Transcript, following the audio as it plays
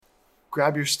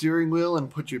grab your steering wheel and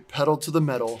put your pedal to the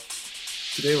metal.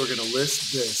 Today we're going to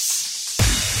list this.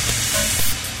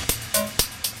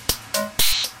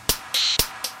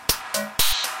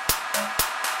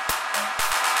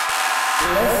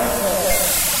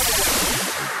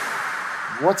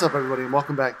 What's up, everybody, and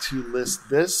welcome back to List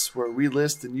This, where we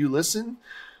list and you listen.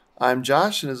 I'm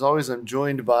Josh, and as always, I'm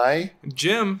joined by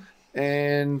Jim.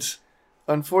 And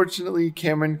unfortunately,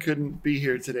 Cameron couldn't be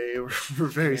here today. We're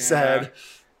very sad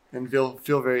and feel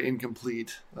very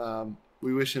incomplete.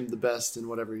 We wish him the best in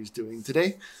whatever he's doing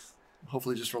today.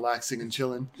 Hopefully just relaxing and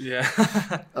chilling. Yeah.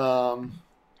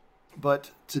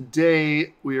 But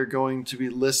today we are going to be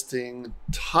listing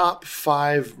top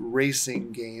 5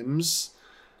 racing games.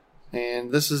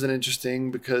 And this is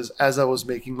interesting because as I was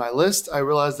making my list, I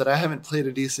realized that I haven't played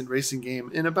a decent racing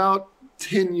game in about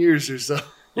 10 years or so.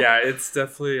 Yeah, it's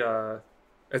definitely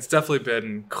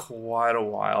been quite a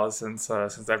while since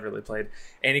I've really played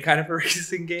any kind of a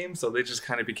racing game. So they just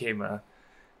kind of became a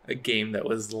game that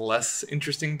was less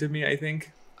interesting to me, I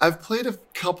think. I've played a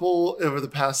couple over the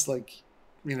past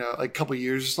couple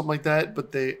years or something like that,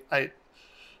 but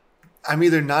I'm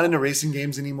either not into racing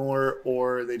games anymore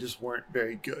or they just weren't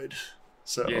very good.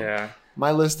 So yeah,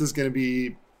 my list is going to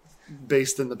be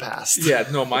based in the past. Yeah,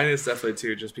 no, mine is definitely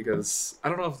too, just because I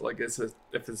don't know if it's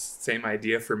the same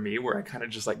idea for me where I kind of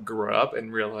just grew up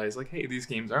and realized hey, these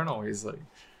games aren't always the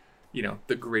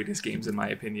greatest games in my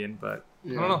opinion, but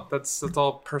yeah. I don't know. That's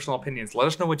all personal opinions. Let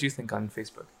us know what you think on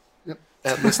Facebook. Yep,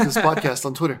 at List This Podcast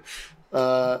on Twitter.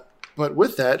 But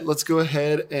with that, let's go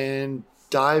ahead and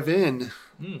dive in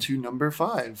to number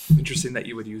 5. Interesting that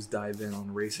you would use dive in on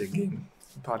a racing game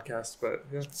podcast, but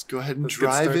yeah. Let's go ahead and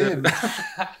drive in.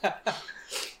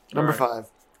 Number 5.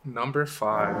 Number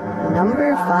 5.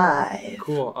 Number 5.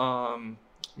 Cool.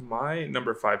 My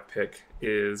number 5 pick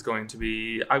is going to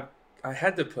be I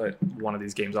had to put one of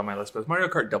these games on my list, but it's Mario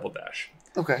Kart Double Dash.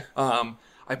 Okay.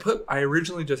 I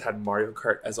originally just had Mario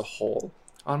Kart as a whole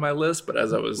on my list, but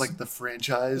as I was the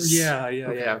franchise.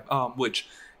 Yeah. Which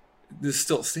this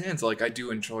still stands. I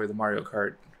do enjoy the Mario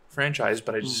Kart franchise,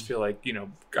 but I just feel I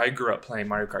grew up playing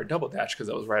Mario Kart Double Dash because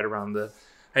that was right around I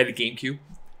had a GameCube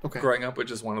growing up, which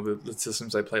is one of the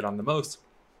systems I played on the most.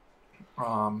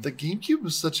 The GameCube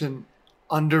was such an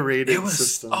underrated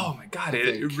system. Oh my god,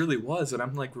 it really was, and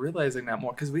I'm realizing that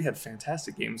more because we had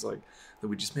fantastic games like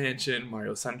Luigi's Mansion,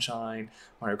 Mario Sunshine,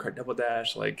 Mario Kart Double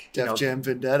Dash, Def Jam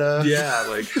Vendetta. Yeah,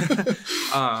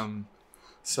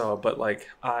 but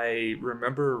I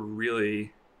remember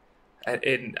really,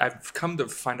 and I've come to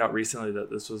find out recently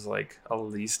that this was a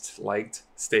least liked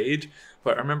stage,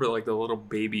 but I remember the little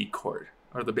baby court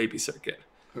or the baby circuit.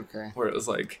 Okay. Where it was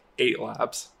 8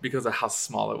 laps because of how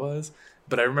small it was.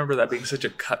 But I remember that being such a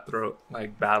cutthroat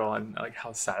battle and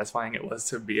how satisfying it was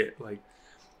to be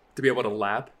able to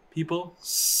lap people.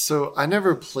 So I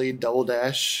never played Double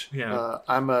Dash. Yeah.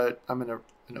 I'm an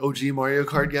OG Mario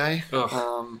Kart guy.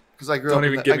 Because I grew Don't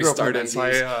up. even get me started.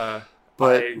 So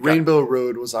Rainbow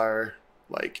Road was our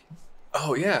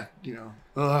Oh yeah.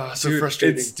 so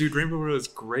frustrating. Dude, Rainbow Road is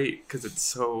great because it's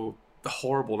so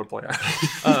horrible to play.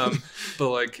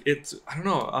 But it's I don't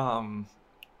know.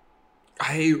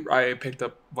 I picked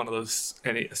up one of those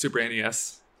Super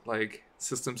NES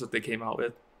systems that they came out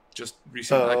with just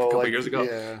recently, a couple years ago,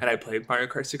 and I played Mario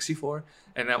Kart 64,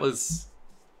 and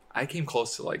I came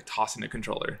close to tossing a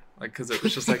controller, because it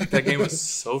was just that game was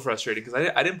so frustrating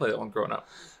because I didn't play that one growing up.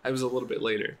 I was a little bit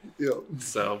later. Yeah.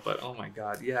 So, but oh my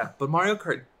god, yeah. But Mario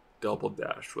Kart Double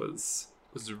Dash was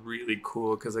really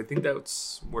cool because I think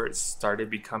that's where it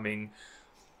started becoming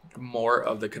more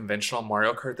of the conventional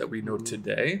Mario Kart that we know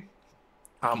today.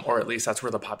 Or at least that's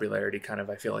where the popularity kind of,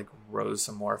 I feel rose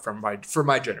some more for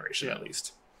my generation, at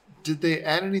least. Did they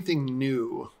add anything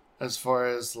new as far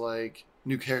as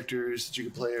new characters that you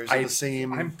could play, or is it the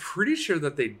same? I'm pretty sure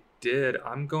that they did.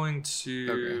 I'm going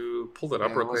to pull it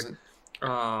up real quick.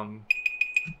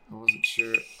 I wasn't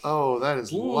sure. Oh, that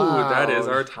is loud. That is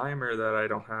our timer that I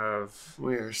don't have.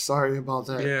 We're sorry about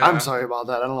that. Yeah. I'm sorry about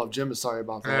that. I don't know if Jim is sorry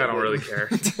about that. I don't really care,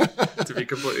 to be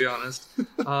completely honest.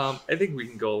 I think we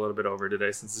can go a little bit over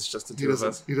today since it's just the two of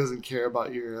us. He doesn't care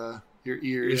about your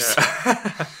ears.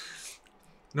 Yeah.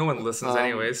 No one listens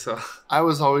anyway, so. I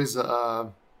was always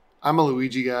I'm a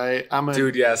Luigi guy.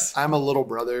 Dude, yes. I'm a little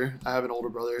brother. I have an older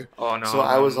brother. Oh no. So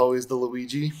I was always the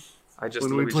Luigi.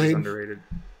 Luigi's underrated.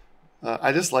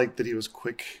 I just liked that he was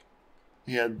quick.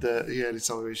 He had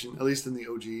acceleration, at least in the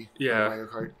OG Mario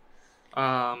Kart.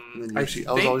 And then Yoshi.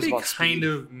 I think they kind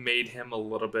of made him a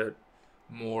little bit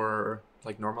more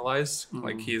normalized.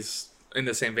 Mm-hmm. He's in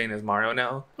the same vein as Mario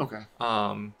now. Okay.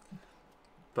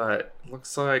 But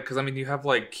looks because you have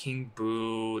King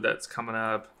Boo that's coming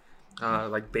up.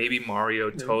 like Baby Mario,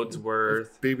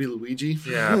 Toadsworth, Baby Luigi.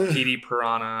 yeah, Petey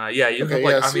Piranha. Yeah, you Okay, have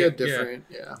like yeah, I so you mean, had different,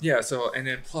 yeah. yeah. So and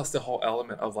then plus the whole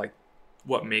element of like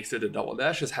what makes it a double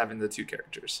dash is having the two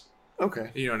characters.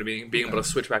 Okay. You know what I mean? Being able to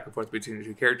switch back and forth between the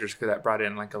two characters, because that brought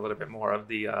in like a little bit more of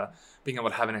the being able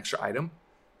to have an extra item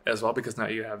as well, because now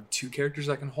you have two characters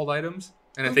that can hold items.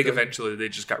 And I think Okay. eventually they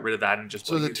just got rid of that and just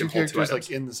So like, the you two can hold characters items.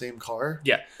 like in the same car?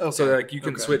 Yeah. Okay. So like you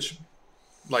can Okay. switch,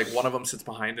 like one of them sits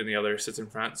behind and the other sits in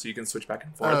front, so you can switch back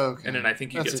and forth. Oh, okay. And then I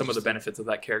think you That's get some of the interesting. benefits of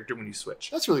that character when you switch.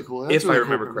 That's really cool. That's If a really I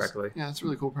cool remember premise. correctly. Yeah, that's a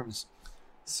really cool premise.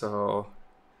 So,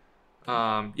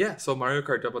 yeah. So Mario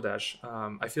Kart Double Dash.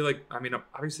 I feel like, I mean,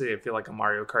 obviously, I feel like a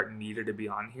Mario Kart needed to be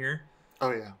on here.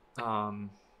 Oh yeah.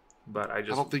 But I I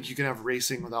just, don't think you can have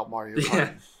racing without Mario Kart.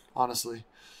 Yeah. Honestly.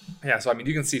 yeah. So I mean,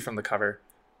 you can see from the cover.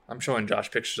 I'm showing Josh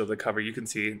pictures of the cover. You can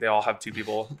see they all have two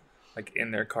people like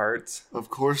in their carts. Of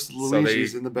course, they-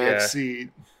 Luigi's in the back yeah. seat.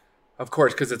 Of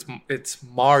course, because it's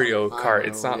Mario I Kart. know,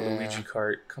 It's not yeah. Luigi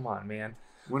Kart. Come on, man.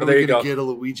 When Well, are there we you gonna go. get a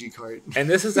Luigi cart? And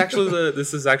this is actually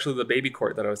the baby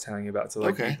court that I was telling you about. So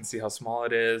like Okay. you can see how small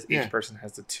it is. Each Yeah. person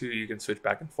has the two. You can switch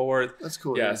back and forth. That's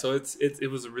cool. Yeah, so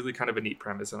it was a really kind of a neat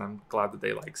premise, and I'm glad that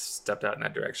they like stepped out in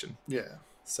that direction. Yeah.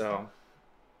 So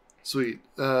Sweet.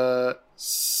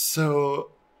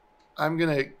 So I'm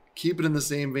gonna keep it in the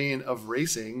same vein of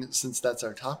racing since that's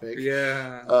our topic.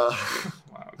 yeah, Wow,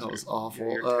 wow, that was dude. awful.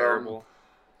 Yeah, you're terrible.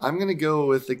 I'm gonna go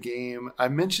with the game. I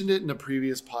mentioned it in a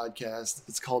previous podcast.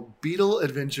 It's called Beetle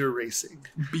Adventure Racing,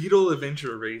 Beetle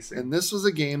Adventure Racing. and this was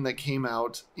a game that came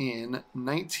out in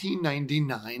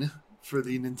 1999 for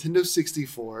the Nintendo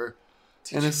 64.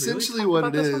 Did and you essentially talk what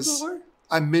about it this one is- before?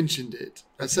 I mentioned it.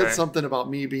 I said Okay. something about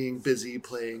me being busy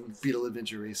playing Beetle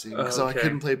Adventure Racing, so I Okay.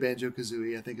 couldn't play Banjo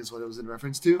Kazooie. I think is what it was in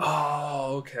reference to.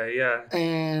 Oh, okay,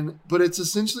 yeah. But it's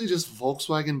essentially just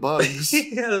Volkswagen bugs.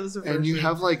 Yeah, that was the first And you one.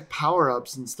 have like power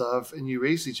ups and stuff, and you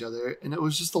race each other, and it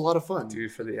was just a lot of fun.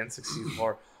 Dude, for the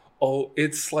N64. Oh,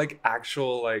 it's like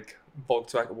actual like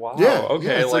Volkswagen. Wow. Yeah, Okay.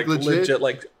 yeah, it's, like like, legit. legit.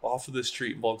 like off of the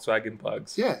street Volkswagen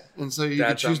bugs. Yeah, and so you can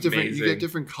That's choose different. You amazing. get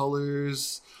different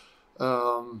colors.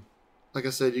 Like I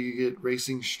said, you can get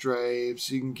racing stripes.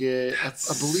 You can get. I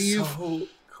believe so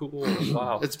cool.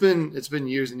 Wow. it's been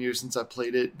years and years since I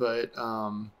played it, but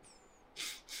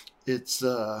it's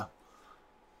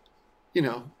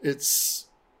it's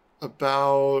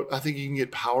about. I think you can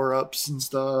get power ups and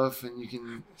stuff, and you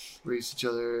can race each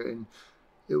other, and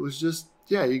it was just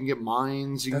you can get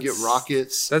mines, you can get That's-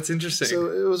 rockets. That's interesting. So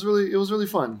it was really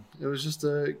fun. It was just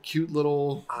a cute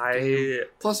little game.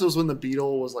 Plus it was when the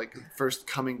Beetle was like first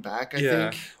coming back, I Yeah.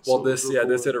 think. Well, So it was this real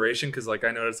this cool. iteration, because like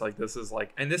I noticed like this is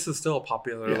like, and this is still a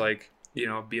popular Yeah. like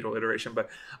Beetle iteration, but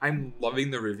I'm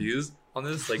loving the reviews on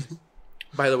this. Like,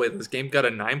 by the way, this game got a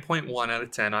 9.1 out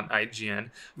of 10 on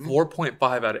IGN,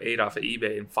 4.5 out of 8 off of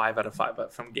eBay, and 5 out of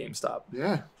 5 from GameStop.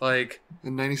 Yeah, Like,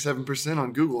 and 97%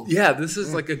 on Google. yeah, this is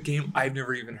Yeah. like a game I've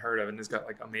never even heard of, and it's got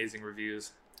like amazing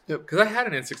reviews. Yep. Because I had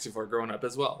an N64 growing up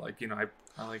as well. Like,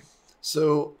 I like.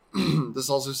 So this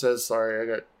also says, sorry, I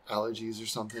got allergies or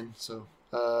something. So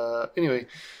anyway,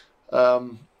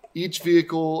 each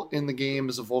vehicle in the game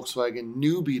is a Volkswagen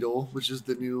New Beetle, which is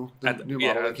the new model that at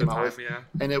the came out time, with, yeah.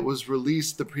 and it was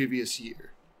released the previous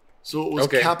year. So it was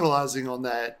Okay. capitalizing on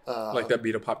that. Like that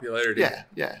Beetle popularity. Yeah,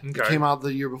 yeah. It Okay. came out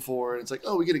the year before, and it's like,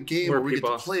 oh, we get a game Where where we get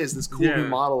people- to play as this cool Yeah. new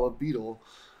model of Beetle.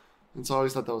 And so I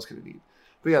always thought that was kind of neat.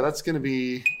 But yeah, that's going to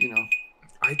be,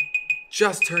 I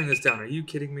just turned this down. Are you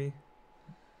kidding me?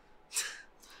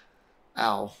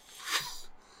 ow.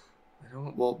 I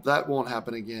don't. Well, that won't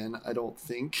happen again, I don't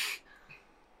think.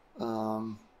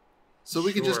 So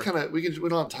we can just Sure. kind of, we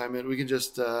don't have time in. We can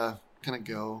just kind of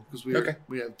go because Okay.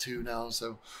 we have two now.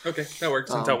 So Okay, that works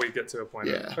until we get to a point.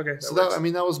 yeah. Okay. So works.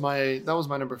 that was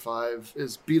my number 5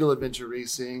 is Beetle Adventure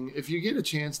Racing. If you get a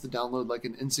chance to download like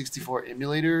an N64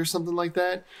 emulator or something like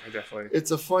that, I definitely. it's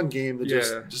a fun game to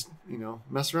Yeah. just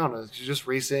mess around with. You're just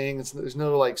racing. There's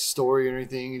no like story or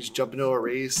anything. You just jump into a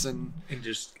race, and And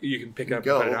just you can pick You up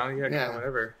go. and put it down. Yeah, Yeah.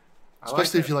 whatever.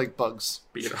 especially if you like bugs.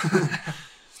 Beetle.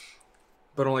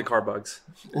 But only car bugs.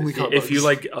 Only car If you bugs.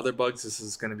 like other bugs, this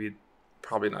is going to be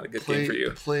probably not a good game for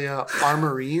you. Play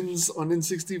Armorines on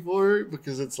N64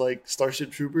 because it's like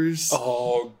Starship Troopers.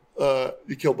 Oh,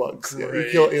 You kill bugs. Yeah, you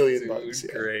great, kill alien dude, bugs.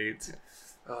 Yeah. Great.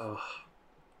 Oh,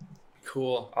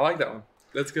 cool. I like that one.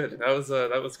 That's good.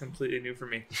 That was completely new for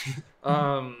me.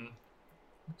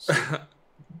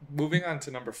 Moving on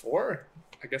to number 4.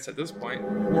 I guess at this point,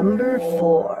 Number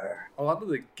 4. a lot of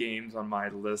the games on my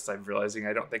list, I'm realizing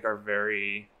I don't think are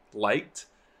very liked.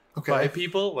 Okay. by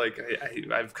people. Like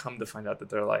I've come to find out that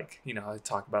they're like, you know, I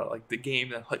talk about like the game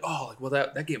that like, oh, like, well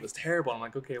that game was terrible. I'm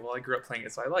like, okay, well I grew up playing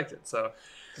it, so I liked it. So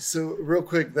real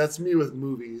quick, that's me with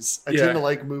movies. I Yeah. tend to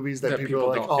like movies that people are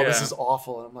like, don't- oh, this yeah. is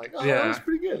awful. And I'm like, oh, Yeah. that was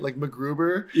pretty good. Like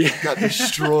MacGruber Yeah. got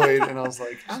destroyed. And I was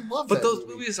like, I love But that those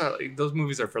movie.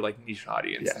 movies are for like niche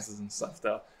audiences and stuff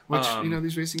though. Which, you know,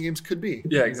 these racing games could be. Yeah,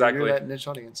 You know, exactly. you're that niche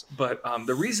audience. But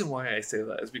the reason why I say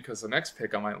that is because the next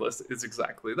pick on my list is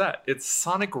exactly that. It's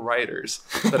Sonic Riders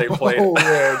that I played. Oh,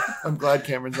 man. I'm glad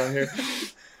Cameron's on here.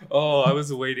 Oh, I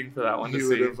was waiting for that one to He see.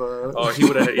 would have. Oh, he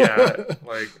would have. Yeah,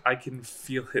 like I can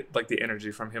feel it, like the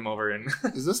energy from him over in.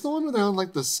 Is this the one where they're on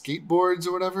like the skateboards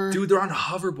or whatever? Dude, they're on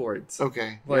hoverboards.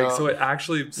 Okay. Like, yeah. so it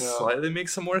actually slightly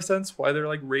makes some more sense why they're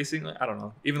like racing. I don't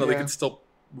know, even though they Yeah. can still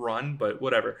run, but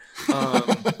whatever.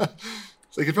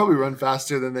 They could probably run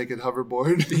faster than they could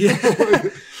hoverboard. Yeah,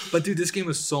 but dude, this game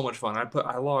was so much fun.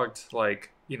 I logged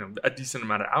like, you know, a decent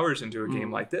amount of hours into a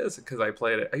game like this because I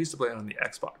played it. I used to play it on the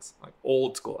Xbox, like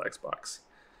old school Xbox.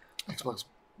 Xbox,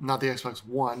 not the Xbox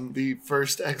One, the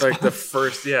first Xbox. Like the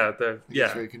first,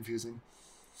 It's very confusing.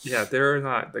 Yeah, they're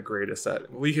not the greatest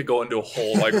at. We could go into a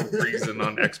whole like reason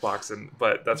on Xbox,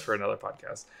 but that's for another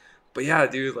podcast. But yeah,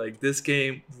 dude, like this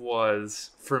game was,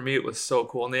 for me, it was so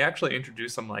cool, and they actually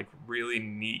introduced some like really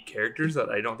neat characters that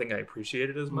I don't think I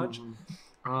appreciated as much.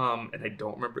 And I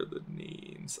don't remember the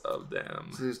names of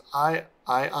them. So there's I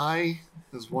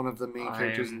is one of the main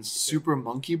characters in Super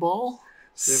Monkey Ball.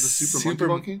 They have a Super Monkey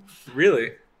Ball game.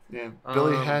 Really? Yeah,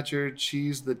 Billy Hatcher,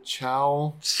 Cheese the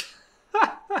Chow,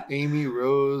 Amy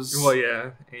Rose. Well,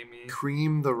 yeah, Amy.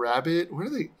 Cream the Rabbit. Where are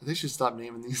they? They should stop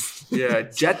naming these. Yeah,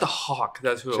 Jet the Hawk.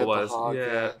 That's who Jet it was. the Hawk,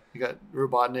 yeah. You got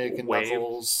Robotnik and Wave.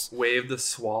 Knuckles. Wave the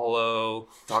Swallow,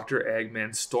 Dr.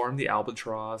 Eggman, Storm the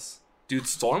Albatross. Dude,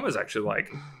 Storm was actually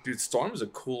like, Storm is a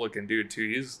cool looking dude too.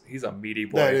 He's a meaty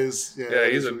boy. That is, Yeah,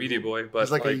 he's a really meaty cool. boy. But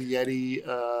He's like a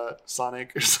Yeti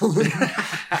Sonic or something.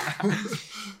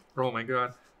 Oh my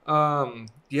god.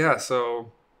 Yeah,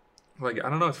 so like I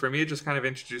don't know, for me it just kind of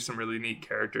introduced some really neat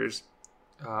characters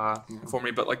for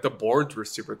me, but like the boards were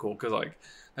super cool because like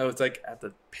that was like at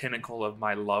the pinnacle of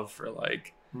my love for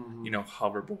like you know,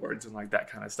 hoverboards and like that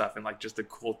kind of stuff and like just the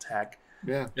cool tech.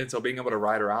 Yeah. And so being able to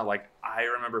ride around, like I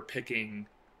remember picking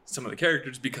some of the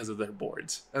characters because of their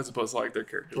boards as opposed to like their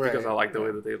characters because I like the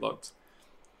way that they looked.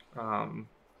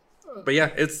 But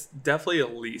yeah, it's definitely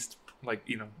at least like,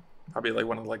 you know, probably like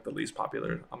one of like the least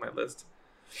popular on my list.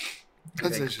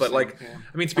 That's interesting. But like, yeah.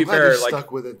 I mean, to I'm be glad fair, you're like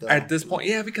stuck with it, though. at this point,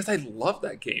 yeah, because I love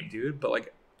that game, dude. But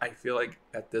like, I feel like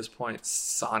at this point,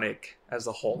 Sonic as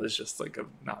a whole is just like a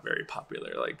not very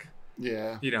popular. Like,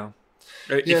 Yeah. you know,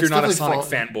 if Yeah, you're it's not a definitely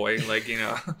Sonic fanboy, like, you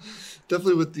know,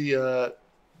 Definitely with the,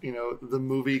 you know, the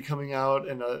movie coming out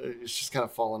and it's just kind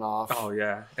of fallen off. oh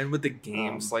yeah, and with the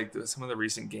games, like some of the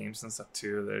recent games and stuff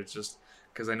too, they're just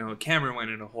because I know Cameron went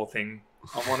in a whole thing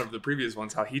on one of the previous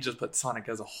ones how he just put Sonic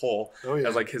as a whole yeah.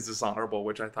 as like his dishonorable,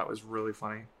 which I thought was really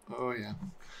funny. Oh, yeah.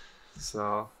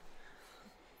 So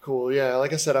Cool. Yeah.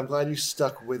 Like I said, I'm glad you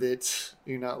stuck with it.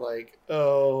 You're not like,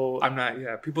 oh, I'm not.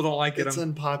 Yeah, people don't like it. it's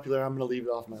unpopular. I'm going to leave it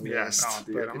off my Yeah, list. no,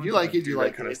 dude, But I'm if not you like gonna it, do you that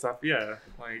like kind it. of stuff. Yeah,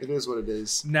 like It is what it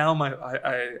is. now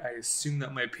I assume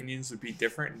that my opinions would be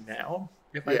different now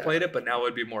if I Yeah. played it, but now it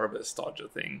would be more of a nostalgia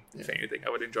thing. If Yeah. anything, I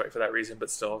would enjoy it for that reason,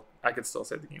 but still, I could still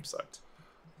say the game sucked.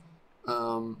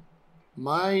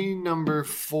 My number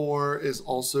 4 is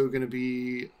also going to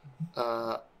be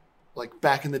like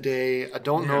back in the day. I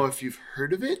don't know if you've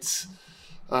heard of it.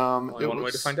 Only one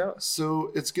way to find out.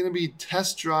 So it's going to be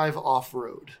Test Drive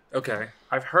Off-Road. Okay,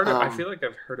 I've heard of. I feel like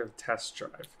I've heard of Test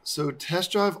Drive. So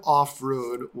Test Drive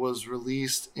Off-Road was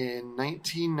released in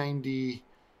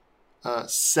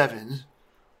 1997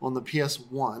 on the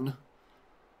PS1.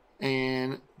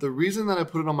 And the reason that I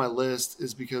put it on my list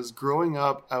is because growing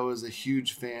up, I was a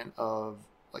huge fan of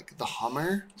like the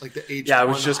Hummer, like the H1 Yeah, I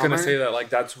was just Hummer. gonna say that. Like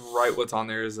that's right. What's on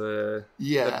there is the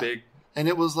big. And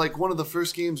it was like one of the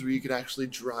first games where you could actually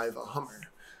drive a Hummer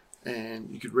and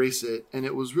you could race it. And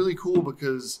it was really cool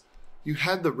because you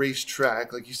had the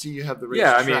racetrack. Like you see, you have the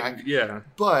racetrack. Yeah, I mean, yeah.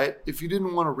 But if you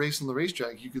didn't want to race on the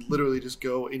racetrack, you could literally just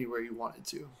go anywhere you wanted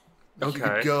to. Like You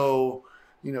Okay. could go,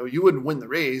 you know, you wouldn't win the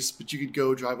race, but you could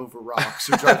go drive over rocks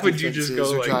or drive Would through you just fences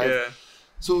go or like drive. yeah?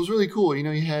 So it was really cool. You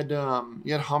know, you had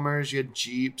Hummers, you had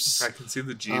Jeeps. I can see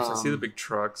the Jeeps. I see the big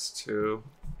trucks too,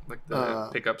 like the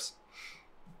pickups.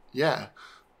 Yeah.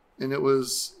 And it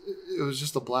was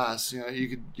just a blast. You know,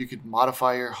 you could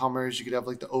modify your Hummers. You could have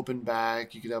like the open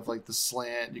back. You could have like the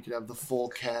slant. You could have the full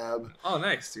cab. Oh,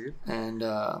 nice, dude. And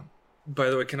By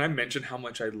the way, can I mention how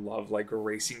much I love like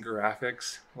racing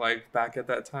graphics? Like back at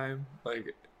that time,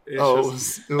 like It's Oh,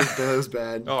 just, it was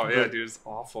bad. oh yeah, But dude, it's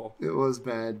awful. it was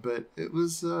bad, but it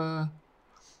was.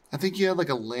 I think you had like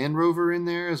a Land Rover in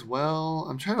there as well.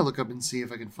 I'm trying to look up and see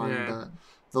if I can find Yeah.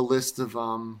 the list of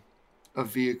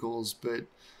vehicles, but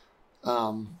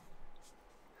um,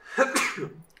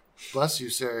 bless you,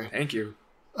 sir. Thank you.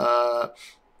 Uh,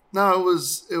 no, it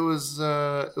was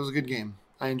a good game.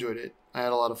 I enjoyed it. I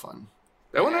had a lot of fun.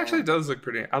 That one Yeah. actually does look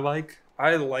pretty.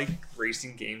 I like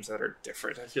racing games that are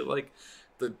different. I feel like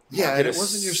the Yeah, market and it is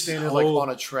wasn't your standard so- like on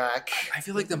a track. I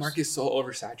feel like the market is so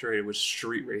oversaturated with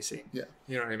street racing. Yeah.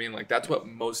 You know what I mean? Like that's what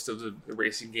most of the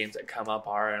racing games that come up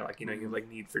are. And like, you know, you have Mhm. like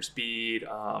Need for Speed.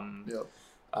 Yep.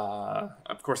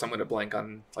 Of course, I'm going to blank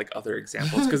on like other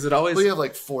examples because it always. Well, you have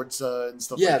like Forza and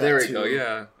stuff. Yeah, like that there we too. go.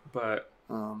 Yeah, but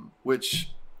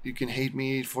Which you can hate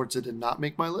me. Forza did not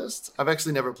make my list. I've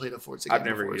actually never played a Forza game I've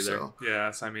never before, either. so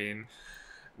Yes, I mean,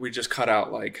 we just cut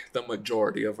out like the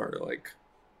majority of our like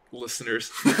listeners.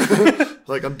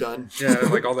 like I'm done. Yeah,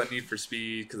 like all that Need for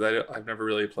Speed because I've never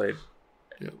really played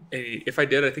Yeah. any. If I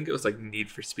did, I think it was like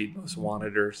Need for Speed Most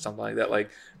Wanted or something like that,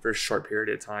 like for a short period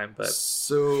of time. But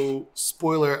So,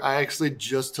 spoiler, I actually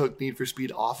just took Need for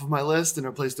Speed off of my list and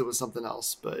replaced it with something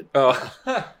else. But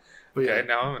okay, yeah,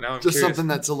 now I'm just curious. something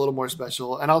that's a little more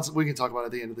special. And we can talk about it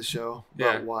at the end of the show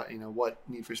about Yeah. what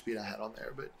Need for Speed I had on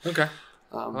there. But Okay,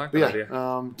 like but that yeah,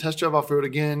 idea. Test Drive Off Road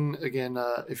again.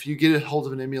 If you get a hold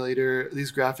of an emulator,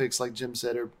 these graphics, like Jim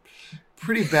said, are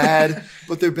pretty bad.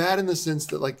 But they're bad in the sense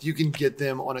that like you can get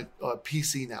them on a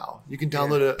PC now. You can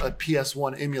download a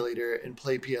PS1 emulator and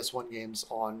play PS1 games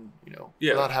on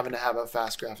without having to have a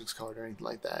fast graphics card or anything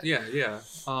like that. Yeah.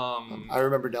 I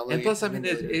remember downloading. And plus, I an mean,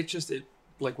 emulator. it just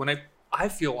like when I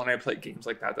feel when I play games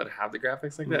like that have the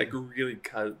graphics like that, it really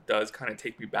does kind of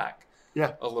take me back.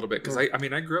 Yeah. A little bit because I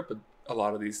mean I grew up with a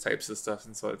lot of these types of stuff,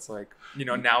 and so it's like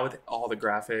now with all the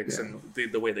graphics and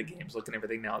the way the games look and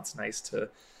everything, now it's nice to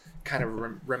kind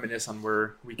of reminisce on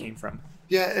where we came from.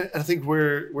 Yeah, and I think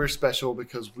we're special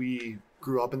because we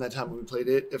grew up in that time when we played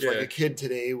it. If like Yeah. a kid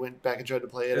today went back and tried to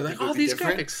play it, They're I like, think it would oh, be these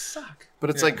different. graphics suck. But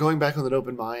it's Yeah. like going back with an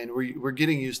open mind. We're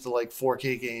getting used to like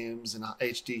 4K games and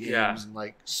HD games Yeah. and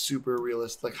like super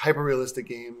realistic, like hyper realistic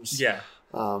games. Yeah.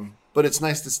 But it's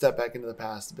nice to step back into the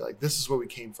past and be like, this is where we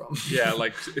came from. Yeah,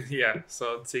 like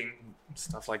so seeing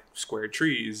stuff like square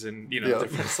trees and Yeah.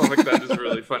 different stuff like that is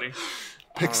really funny.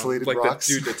 Pixelated like rocks.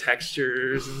 the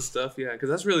textures and stuff. Yeah, because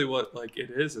that's really what like it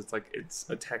is. It's like it's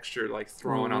a texture like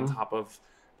thrown on top of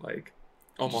like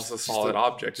almost Just a solid a-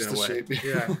 object in just a a way. shape.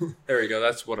 Yeah, there we go.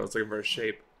 That's what I was looking for, a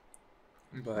shape.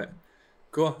 But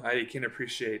cool. I can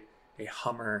appreciate a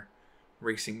Hummer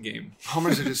racing game.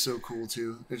 Hummers are just so cool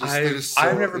too.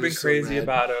 I've never been crazy rad.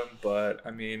 about them, but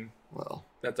I mean Well,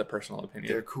 that's a personal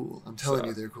opinion. they're cool. I'm telling So-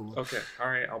 you, they're cool. Okay. All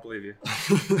right. I'll believe you.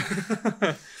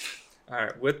 All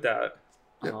right. With that,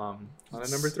 Yep. on to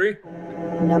number 3.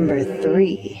 Number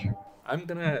 3. I'm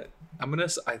gonna.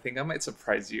 I think I might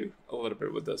surprise you a little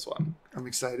bit with this one. I'm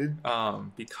excited.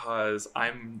 Because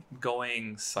I'm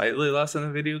going slightly less in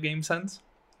a video game sense.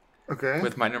 Okay.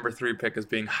 With my number 3 pick as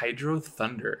being Hydro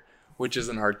Thunder, which is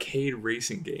an arcade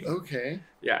racing game. Okay.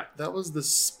 Yeah. That was the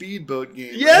speedboat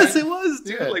game. Yes, right? it was,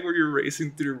 dude. Yeah. Like where you're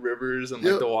racing through rivers and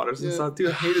like Yep. the waters and Yeah. stuff, dude.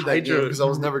 I hated that game because I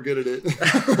was never good at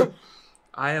it.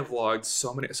 I have logged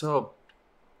so many. So,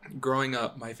 growing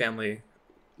up, my family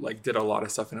like did a lot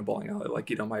of stuff in a bowling alley. Like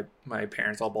my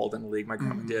parents all bowled in the league. My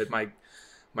grandma Mhm. did.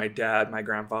 My dad, my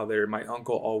grandfather, my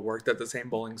uncle all worked at the same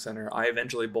bowling center. I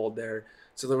eventually bowled there.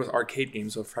 So there was arcade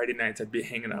games. So Friday nights I'd be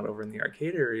hanging out over in the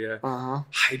arcade area. Uh-huh.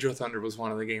 Hydro Thunder was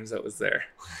one of the games that was there.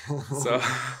 So,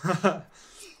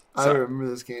 I remember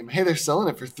this game. Hey, they're selling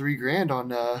it for $3,000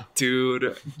 on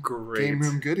dude, great. Game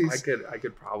Room Goodies.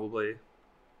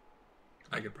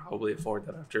 I could probably afford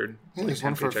that after Hey, like, there's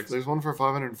 10 one for paychecks.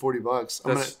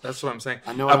 $540. That's what I'm saying.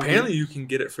 I know. I'm Apparently, you can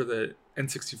get it for the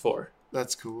N64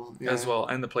 that's cool. Yeah. as well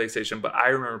and the PlayStation. But I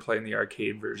remember playing the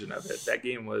arcade version of it. That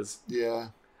game was, Yeah.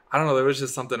 I don't know, there was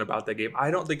just something about that game.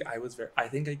 I don't think I was I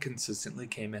think I consistently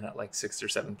came in at like 6th or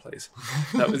 7th place.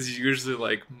 That was usually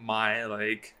like my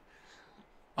like,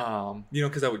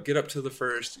 because I would get up to the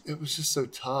first. It was just so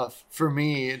tough for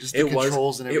me. Just the It was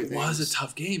controls and everything. It was a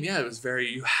tough game. Yeah, it was very.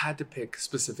 You had to pick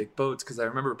specific boats because I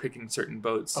remember picking certain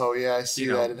boats. Oh yeah, I see you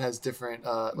know, that. It has different,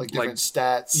 different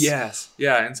stats. Yes,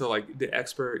 yeah, and so like the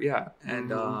expert, yeah, and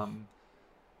Mhm.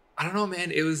 I don't know, man.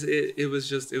 It was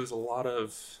a lot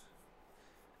of.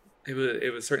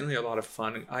 It was certainly a lot of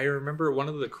fun. I remember one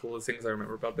of the coolest things I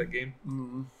remember about that game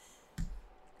Mhm.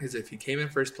 is if you came in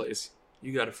first place,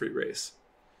 you got a free race,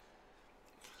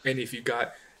 and if you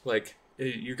got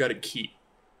you got a key.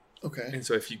 Okay. And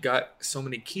so if you got so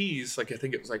many keys, like I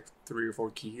think it was like 3 or 4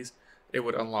 keys, it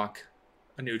would unlock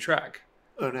a new track.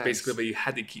 Oh, nice. Basically, but you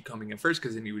had to keep coming in first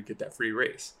because then you would get that free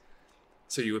race.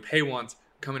 So you would pay once,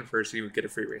 come in first, and you would get a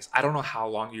free race. I don't know how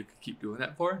long you could keep doing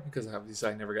that for because obviously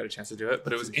I never got a chance to do it.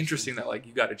 But it was interesting that like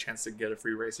you got a chance to get a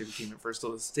free race if you came in first.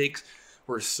 So the stakes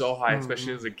were so high,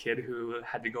 especially as a kid who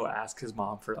had to go ask his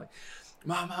mom for like,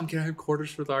 Mom, can I have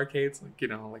quarters for the arcades?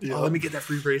 Like, oh, let me get that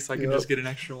free race so I can just get an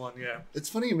extra one. Yeah. It's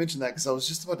funny you mentioned that because I was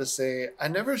just about to say, I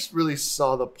never really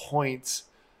saw the point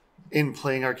in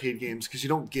playing arcade games because you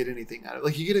don't get anything out of it.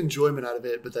 Like, you get enjoyment out of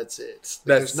it, but that's it.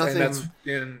 There's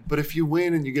nothing. But if you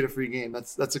win and you get a free game,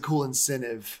 that's a cool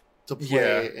incentive to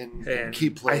play and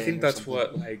keep playing. I think that's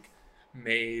what like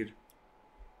made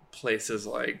places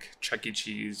like Chuck E.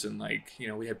 Cheese and like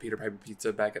we had Peter Piper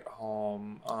Pizza back at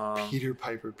home. Peter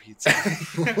Piper Pizza.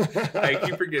 I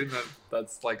keep forgetting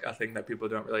that's like a thing that people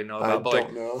don't really know about. I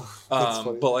don't know. That's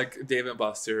funny. But like Dave and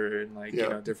Buster and like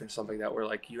different stuff like that, where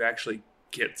like you actually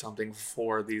get something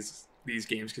for these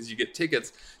games because you get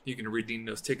tickets. You can redeem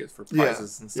those tickets for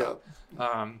prizes and stuff.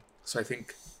 So I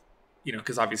think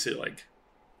because obviously like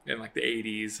in like the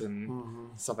 80s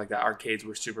and stuff like that, arcades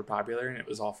were super popular and it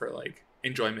was all for like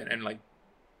enjoyment and like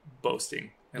boasting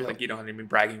and like you don't have any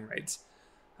bragging rights.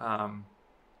 But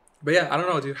yeah, I don't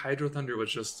know, dude. Hydro Thunder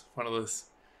was just one of those.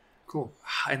 Cool.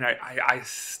 And I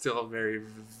still very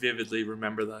vividly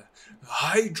remember the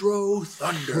Hydro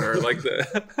Thunder, like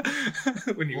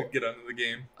the when you would get onto the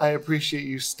game. I appreciate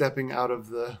you stepping out of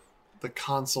the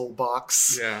console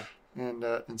box, and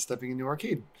stepping into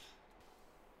arcade.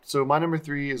 So my number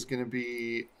 3 is going to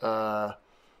be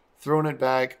throwing it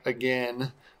back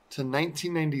again to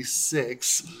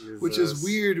 1996, which is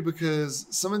weird because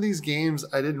some of these games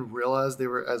I didn't realize they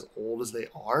were as old as they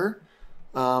are.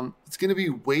 It's going to be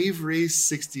Wave Race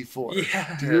 64.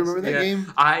 Yeah. Do you remember that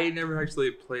game? I never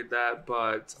actually played that,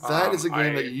 but that is a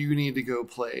game that you need to go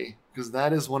play because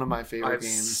that is one of my favorite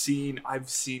games. I've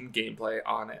seen gameplay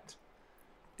on it.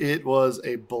 It was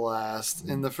a blast.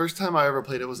 And the first time I ever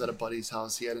played it was at a buddy's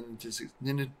house. He had a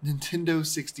Nintendo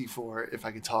 64, if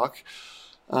I could talk.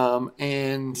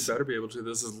 And you better be able to.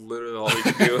 This is literally all we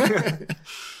can do.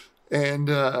 And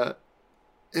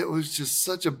it was just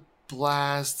such a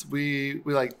blast. We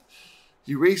like,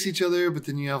 you race each other, but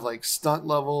then you have like stunt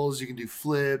levels. You can do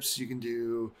flips. You can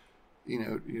do,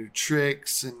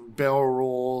 tricks and barrel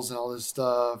rolls and all this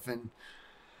stuff. And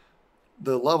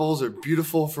the levels are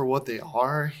beautiful for what they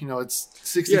are. It's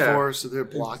 64, so they're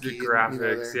blocky. The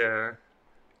graphics,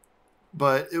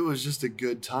 But it was just a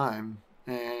good time.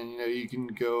 And, you can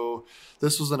go...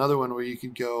 This was another one where you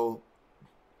could go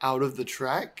out of the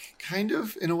track, kind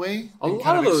of, in a way. A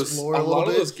lot of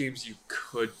those games you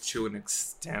could to an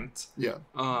extent. Yeah.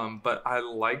 But I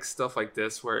like stuff like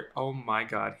this where, oh my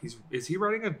god, is he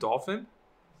riding a dolphin?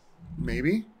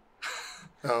 Maybe.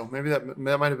 Maybe that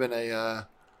might have been a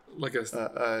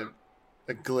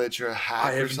glitch or a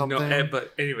hack or something.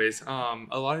 But anyways,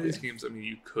 a lot of these games, I mean,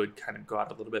 you could kind of go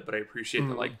out a little bit, but I appreciate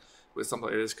that, like, with something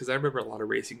like this, because I remember a lot of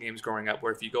racing games growing up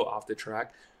where if you go off the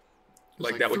track,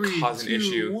 like that would cause an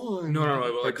issue. 1. No,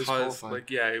 it would like cause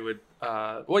it would.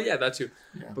 That too.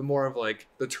 Yeah. But more of like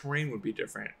the terrain would be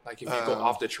different. Like if you go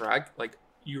off the track, like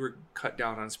you were cut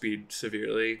down on speed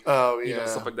severely.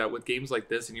 Stuff like that. With games like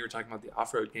this, and you were talking about the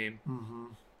off-road game. Mm-hmm.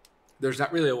 There's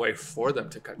not really a way for them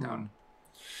to cut down.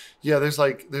 Yeah, there's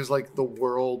like the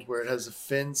world where it has a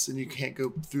fence and you can't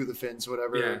go through the fence or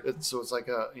whatever. Yeah. So it's like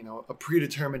a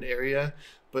predetermined area,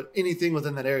 but anything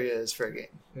within that area is fair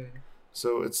game. Mm-hmm.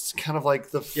 So it's kind of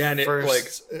like the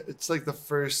it's like the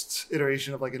first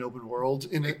iteration of like an open world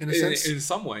in a sense. In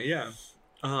some way, yeah.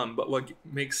 But what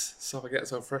makes stuff like that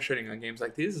so frustrating on games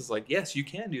like these is like, yes, you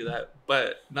can do that,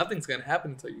 but nothing's gonna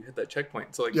happen until you hit that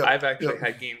checkpoint. So like I've actually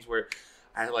had games where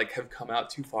I like have come out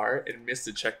too far and missed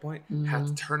a checkpoint, have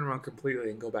to turn around completely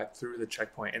and go back through the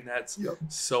checkpoint, and that's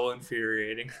so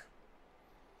infuriating.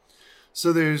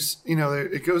 So there's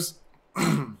it goes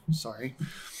sorry.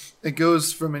 It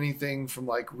goes from anything from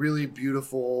like really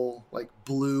beautiful, like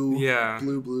blue.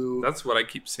 That's what I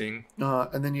keep seeing.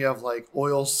 And then you have like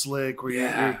oil slick where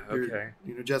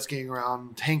you're jet skiing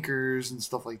around tankers and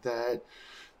stuff like that.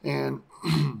 And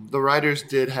the riders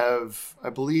did have,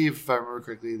 I believe, if I remember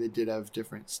correctly, they did have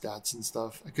different stats and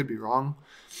stuff. I could be wrong.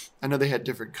 I know they had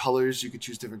different colors. You could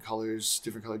choose different colors,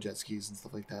 different colored jet skis and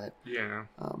stuff like that. Yeah.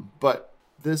 But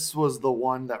this was the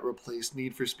one that replaced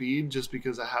Need for Speed just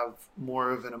because I have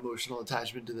more of an emotional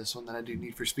attachment to this one than I do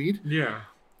Need for Speed. Yeah.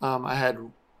 I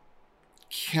had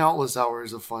countless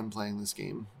hours of fun playing this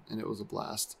game, and it was a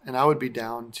blast. And I would be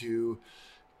down to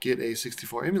get a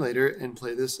 64 emulator and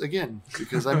play this again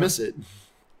because I miss it.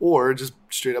 Or just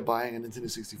straight up buying a Nintendo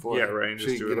 64. Yeah, right. So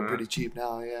you can get them pretty cheap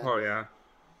now, yeah. Oh, yeah.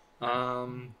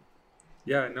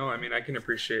 Yeah, no, I mean, I can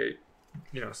appreciate,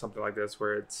 something like this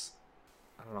where it's,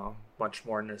 I don't know, much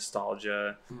more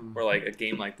nostalgia, or like a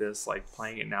game like this, like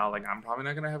playing it now, like I'm probably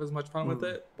not gonna have as much fun with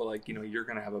it, but like you're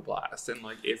gonna have a blast, and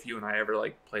like if you and I ever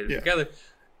like played it together,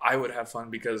 I would have fun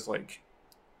because like,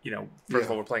 first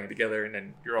of all we're playing it together, and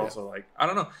then you're also like, I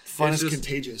don't know, fun is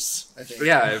contagious, I think.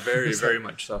 Yeah, very very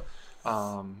much so.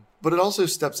 But it also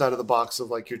steps out of the box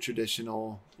of like your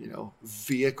traditional,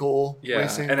 vehicle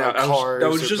racing, and like I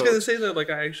was just boats. gonna say that like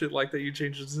I actually like that you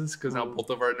changed this because now both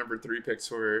of our number 3 picks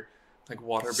were like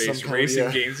water-based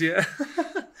racing games. Yeah.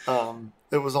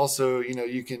 It was also,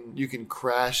 you can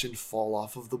crash and fall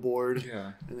off of the board,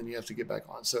 and then you have to get back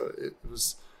on. So it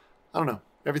was, I don't know,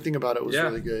 everything about it was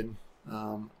really good.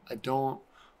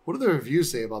 What do the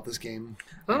reviews say about this game?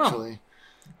 I don't know.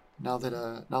 Now that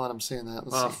I'm saying that,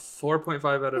 let's see.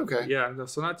 4.5 out of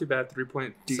so not too bad.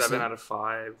 3.7 Decent. out of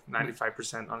 5,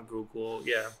 95% on Google.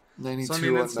 Yeah,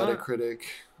 92 so, on Metacritic.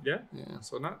 Yeah,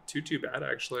 so not too bad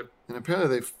actually. And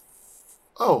apparently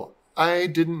I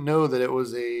didn't know that it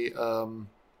was a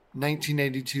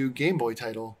 1982 Game Boy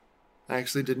title. I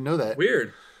actually didn't know that.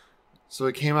 Weird. So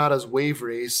it came out as Wave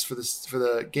Race for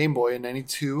the Game Boy in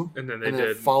 92, and then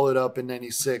it followed up in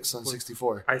 96 on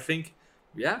 64. I think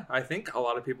a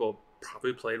lot of people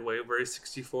probably played Wave Race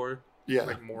 64. Yeah,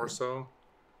 like more so.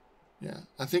 Yeah,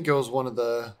 I think it was one of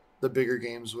the bigger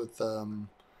games with the.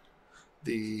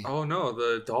 Oh no,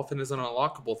 the dolphin is an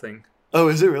unlockable thing. Oh,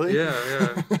 is it really?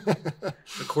 Yeah.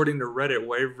 According to Reddit,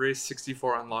 Wave Race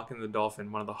 64 unlocking the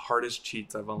dolphin, one of the hardest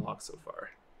cheats I've unlocked so far.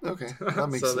 Okay, that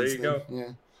makes sense. So there you go. Yeah.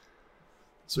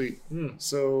 Sweet.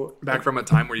 So back from a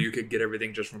time where you could get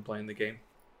everything just from playing the game.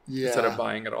 Yeah. Instead of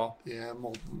buying it all. Yeah,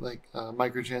 like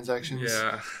microtransactions.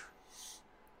 Yeah.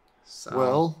 So.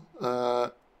 Well,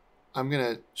 I'm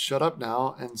gonna shut up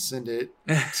now and send it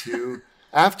to.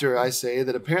 After I say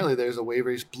that apparently there's a Wave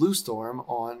Race Blue Storm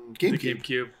on GameCube. The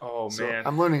GameCube. Oh, so man.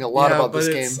 I'm learning a lot about this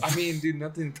game. I mean, dude,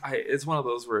 nothing. It's one of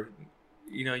those where,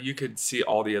 you could see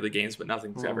all the other games, but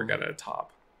nothing's ever going to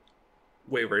top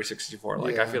Wave Race 64.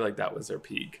 Like, I feel like that was their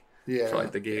peak for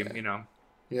like the game,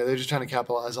 Yeah, they're just trying to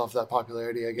capitalize off that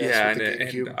popularity, I guess. Yeah, with the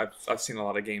GameCube. and I've seen a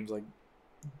lot of games like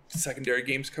secondary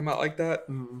games come out like that,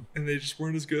 and they just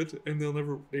weren't as good, and they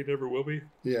never will be.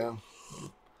 Yeah.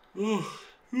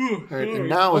 All right, and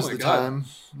now is the time.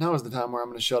 Now is the time where I'm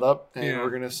going to shut up, and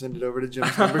we're going to send it over to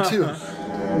Jim's number 2.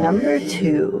 Number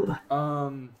 2.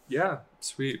 Yeah,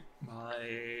 sweet. My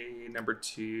number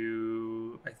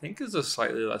 2, I think, is a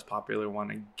slightly less popular one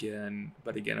again,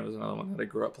 but again, it was another one that I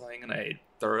grew up playing and I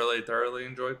thoroughly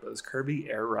enjoyed. But it's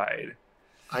Kirby Air Ride.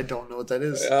 I don't know what that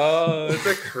is. Oh, it's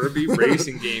a Kirby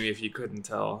racing game. If you couldn't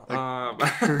tell,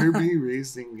 Kirby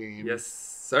racing game. Yes,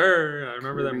 sir. I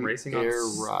remember Kirby them racing Air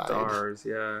on Ride. Stars.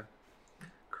 Yeah,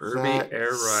 Kirby That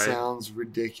Air Ride sounds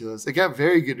ridiculous. It got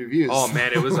very good reviews. Oh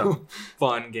man, it was a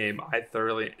fun game.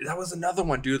 That was another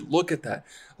one, dude. Look at that.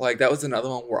 Like that was another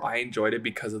one where I enjoyed it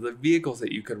because of the vehicles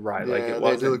that you could ride. Yeah, like it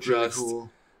wasn't just really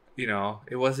cool.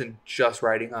 It wasn't just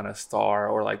riding on a star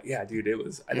or like dude. It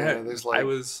was. I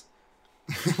was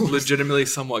legitimately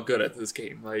somewhat good at this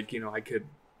game. Like I could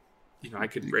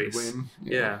race. Could win.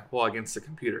 Yeah. Well, against the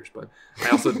computers, but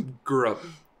I also grew up.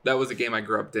 That was a game I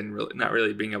grew up not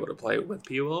really being able to play with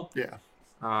people. Yeah.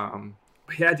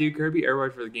 But yeah, dude, Kirby Air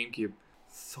Ride for the GameCube,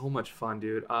 so much fun,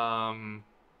 dude. I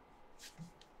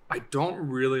don't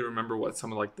really remember what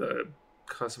some of like the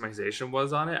customization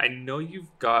was on it. I know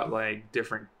you've got like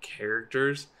different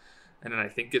characters, and then I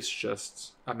think it's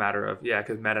just a matter of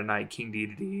because Meta Knight, King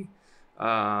Dedede,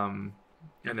 and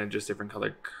then just different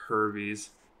colored Kirby's.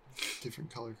 Different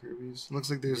color Kirby's.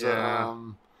 Looks like there's a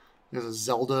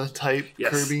Zelda type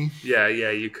Kirby. Yeah,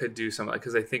 you could do something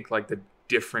because I think like the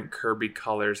different Kirby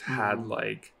colors had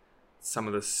like some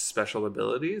of the special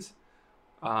abilities,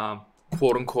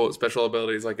 quote unquote special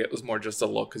abilities. Like it was more just a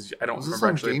look because I don't remember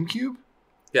actually. GameCube.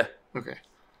 Yeah. Okay.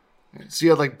 So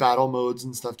you had like battle modes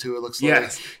and stuff too. It looks like.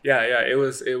 Yes. Yeah. It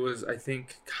was I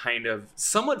think kind of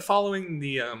somewhat following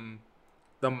the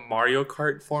Mario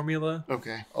Kart formula.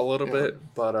 Okay. A little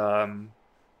bit, but I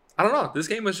don't know. This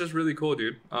game was just really cool,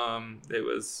 dude. It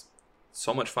was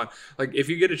so much fun. Like if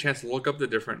you get a chance to look up the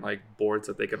different like boards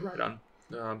that they could ride on.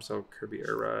 So Kirby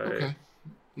Air Ride. Okay.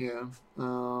 Yeah.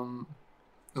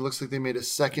 It looks like they made a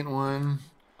second one.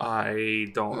 I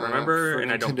don't remember,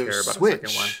 and I don't care about Switch, the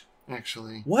second one.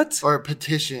 Actually. What? Or a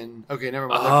petition. Okay, never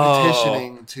mind. They're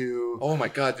petitioning to. Oh my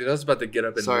god, dude! I was about to get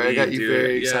up and Sorry, leave, I got you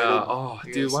very excited. Yeah. Oh,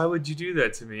 dude, why would you do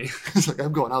that to me? It's like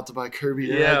I'm going out to buy Kirby.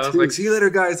 Yeah, I was like, see you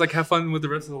later, guys. Like, have fun with the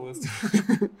rest of the list.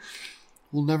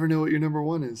 We'll never know what your number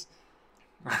 1 is.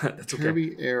 That's okay.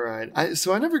 Kirby Air Ride.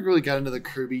 So I never really got into the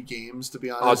Kirby games, to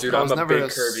be Oh, honest. dude, I I'm was a never big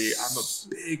Kirby. I'm a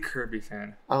big Kirby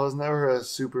fan. I was never a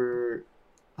super.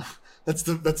 That's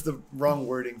the wrong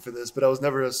wording for this, but I was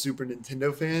never a Super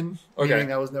Nintendo fan. Okay.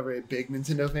 Meaning I was never a big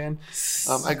Nintendo fan.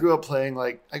 I grew up playing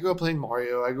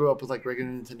Mario. I grew up with like regular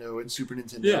Nintendo and Super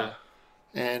Nintendo. Yeah.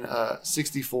 And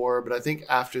 64, but I think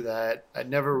after that, I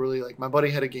never really my buddy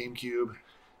had a GameCube,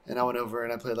 and I went over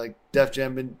and I played like Def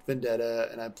Jam Vendetta,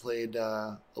 and I played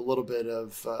a little bit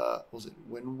of was it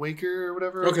Wind Waker or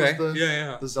whatever? Okay. Was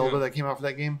the Zelda Yeah. that came out for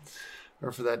that game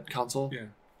or for that console. Yeah.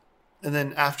 And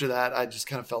then after that, I just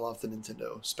kind of fell off the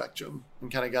Nintendo spectrum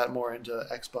and kind of got more into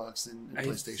Xbox and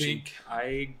PlayStation. I think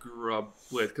I grew up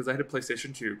with, because I had a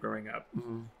PlayStation 2 growing up.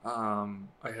 Mhm.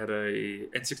 I had a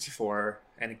N64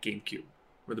 and a GameCube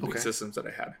were the big systems that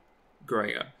I had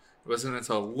growing up. It wasn't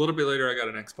until a little bit later I got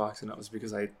an Xbox, and that was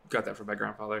because I got that from my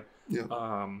grandfather. Yeah.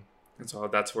 And so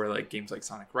that's where like games like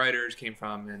Sonic Riders came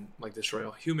from, and like Destroy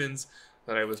All Humans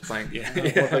that I was playing. Yeah, I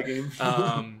love that game.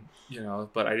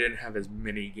 But I didn't have as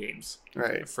many games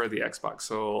Right. for the Xbox,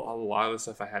 so a lot of the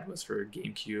stuff I had was for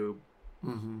GameCube,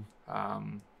 Mm-hmm.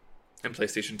 and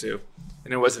PlayStation 2.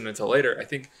 And it wasn't until later. I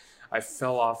think I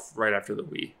fell off right after the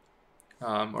Wii,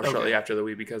 or shortly after the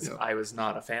Wii, because I was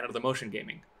not a fan of the motion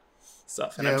gaming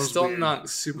stuff, and I'm still not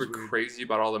super crazy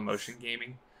about all the motion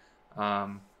gaming.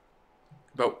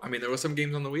 But I mean, there was some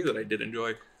games on the Wii that I did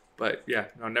enjoy. But yeah,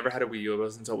 no, I never had a Wii U. It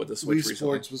wasn't until with the Switch Wii recently.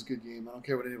 Sports was a good game. I don't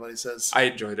care what anybody says. I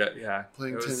enjoyed it. Yeah,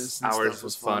 Playing tennis and hours stuff was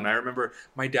was fun. fun. I remember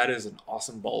my dad is an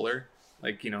awesome bowler.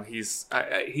 Like,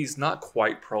 he's not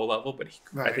quite pro level, but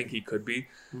I think he could be.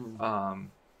 And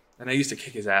I used to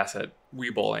kick his ass at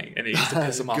Wii bowling, and it used to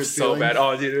piss him off so bad.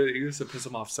 Oh, dude, it used to piss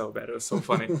him off so bad. It was so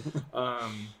funny.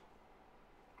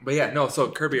 But yeah, no. So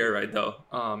Kirby Air Ride, though.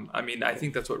 I mean, I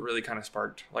think that's what really kind of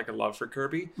sparked like a love for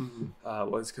Kirby.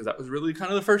 Was because that was really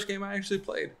kind of the first game I actually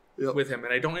played with him,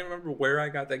 and I don't even remember where I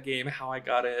got that game, how I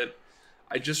got it.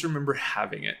 I just remember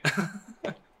having it,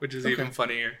 which is even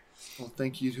funnier. Well,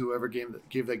 thank you to whoever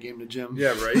gave that game to Jim.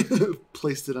 Yeah, right.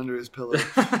 Placed it under his pillow.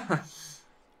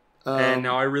 And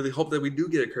now I really hope that we do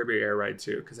get a Kirby Air Ride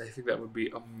too, because I think that would be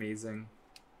amazing,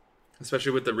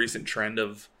 especially with the recent trend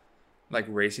of like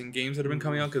racing games that have been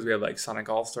coming out. Because we have like Sonic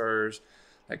All Stars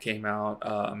that came out,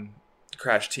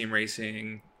 Crash Team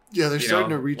Racing. Yeah, they're starting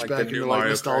to reach like back into Mario like Kart,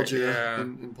 nostalgia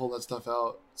and pull that stuff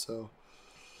out. So,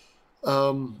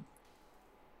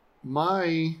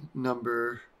 my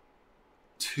number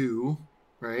 2,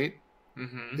 right,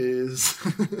 is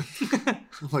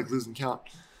I'm like losing count.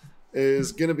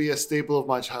 Is gonna be a staple of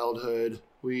my childhood.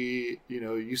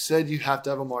 You said you have to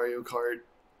have a Mario Kart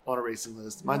on a racing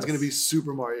list. Mine's gonna be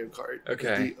Super Mario Kart.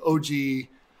 Okay. The OG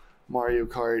Mario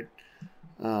Kart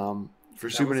for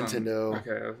Super Nintendo.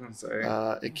 Okay, I was gonna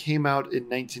say. It came out in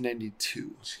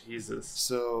 1992. Jesus.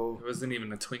 So it wasn't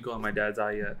even a twinkle in my dad's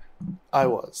eye yet. I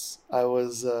was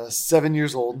 7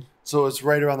 years old. So it's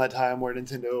right around that time where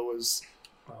Nintendo was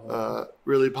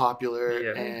really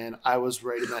popular, and I was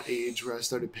right in that age where I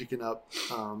started picking up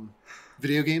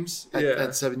video games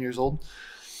at 7 years old.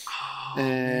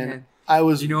 Man. I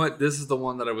was, you know what? This is the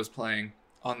one that I was playing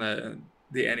on the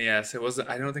NES. It wasn't.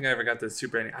 I don't think I ever got the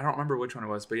Super NES. I don't remember which one it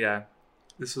was, but yeah,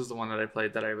 this was the one that I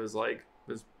played that I was like,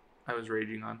 I was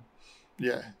raging on.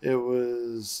 Yeah, it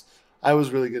was. I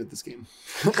was really good at this game.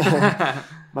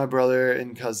 My brother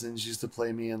and cousins used to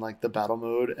play me in like the battle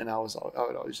mode, and I would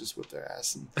always just whip their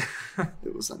ass, and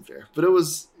it was unfair. But it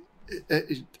was.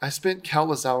 I spent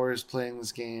countless hours playing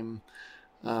this game.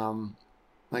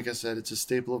 Like I said, it's a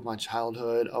staple of my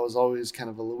childhood. I was always kind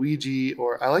of a Luigi,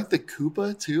 or I like the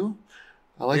Koopa too.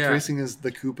 I liked racing as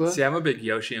the Koopa. See, I'm a big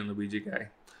Yoshi and Luigi guy.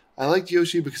 I liked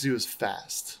Yoshi because he was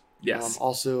fast. Yes.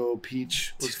 Also,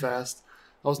 Peach was fast.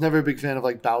 I was never a big fan of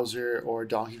like Bowser or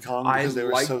Donkey Kong because they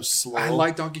were so slow. I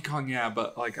like Donkey Kong, yeah,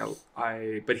 but like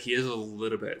but he is a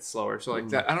little bit slower. So like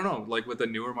that, I don't know. Like with the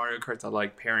newer Mario Karts, I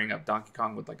like pairing up Donkey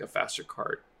Kong with like a faster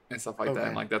kart and stuff like that.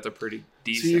 And like that's a pretty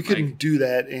decent. So you couldn't do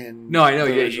that in. No, I know.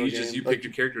 Yeah, you picked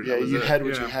your characters. Yeah, you had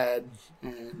what you had.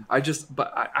 And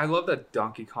I love that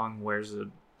Donkey Kong wears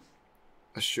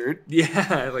a shirt.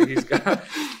 Yeah, like he's got.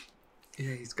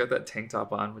 Yeah, he's got that tank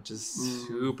top on, which is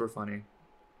super funny.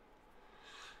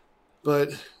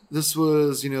 But this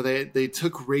was, they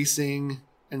took racing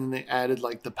and then they added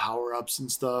like the power ups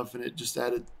and stuff, and it just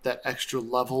added that extra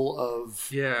level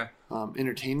of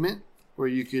entertainment where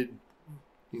you could,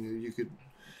 you could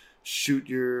shoot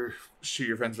your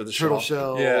friends with the turtle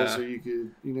shells, or you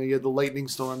could, you had the lightning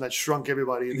storm that shrunk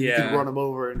everybody, and you could run them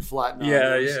over and flatten them.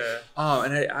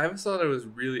 And I always thought it was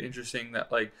really interesting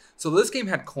that like, so this game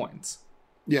had coins,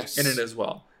 yes, in it as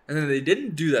well, and then they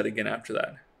didn't do that again after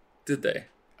that. Did they?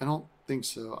 I don't think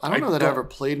so. I don't know that I ever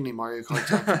played any Mario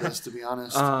Karts after this, to be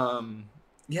honest.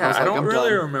 Yeah, I I don't I'm really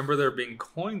done. remember there being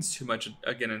coins too much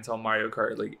again until Mario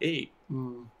Kart like 8. Mm.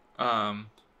 Um, God,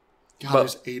 but-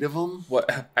 there's 8 of them?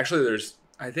 what actually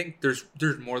I think there's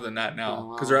more than that now Oh,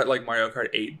 wow. because they're at like Mario Kart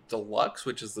 8 Deluxe,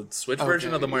 which is the Switch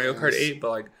version of the Mario Kart yes. 8. But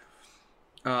like,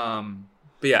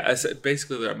 but yeah,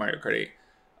 basically they're at Mario Kart 8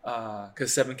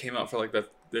 because 7 came out for like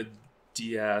the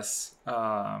DS.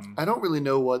 I don't really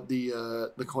know what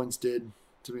the coins did,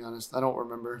 to be honest. I don't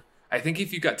remember. I think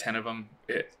if you got 10 of them,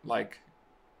 it like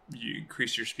you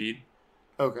increase your speed.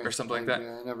 Okay. Or something like that.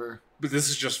 Yeah, I never. But this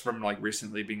is just from like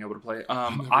recently being able to play.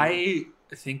 Never I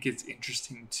think it's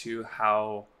interesting too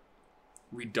how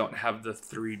we don't have the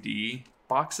 3D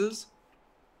boxes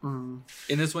Mm.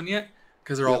 in this one yet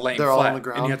because they're all Yep, laying they're all flat on the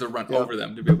ground. and you have to run Yep. over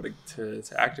them to be able to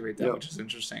activate that, Yep. which is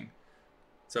interesting.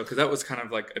 So because that was kind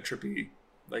of like a trippy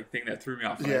like thing that threw me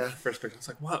off when I Yeah. first picked it. I was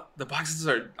like, what? The boxes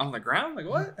are on the ground? Like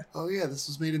what? Oh, yeah, this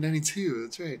was made in 92.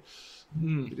 That's right.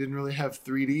 Hmm. You didn't really have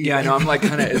 3D. Yeah, I know. I'm like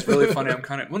kind of. It's really funny. I'm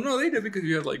kind of. Well, no, they did because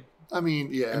you had like. I mean,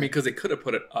 yeah. I mean, because they could have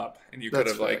put it up, and you could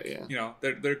That's have like, fair, yeah. you know,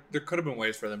 there could have been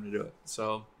ways for them to do it.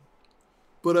 So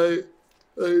But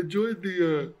I enjoyed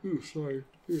the. Ooh, sorry.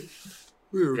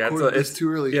 We were Yeah, recording this it's- too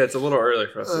early. yeah, it's a little early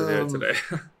for us to do it today.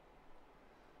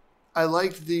 I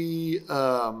liked the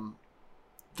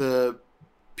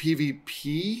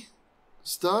PvP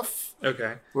stuff.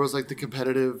 Okay. Where it was like the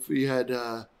competitive. You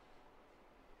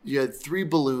had 3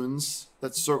 balloons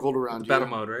that circled around you. Battle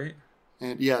mode, right?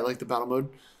 And yeah, like the battle mode.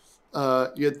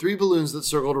 You had 3 balloons that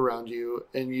circled around you,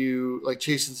 and you like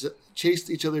chased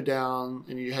each other down,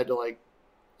 and you had to like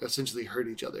essentially hurt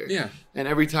each other. Yeah. And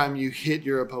every time you hit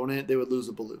your opponent, they would lose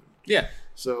a balloon. Yeah.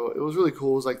 So it was really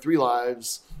cool. It was like 3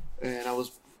 lives, and I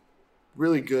was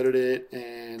really good at it.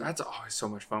 And That's always so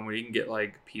much fun when you can get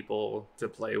like people to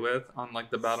play with on like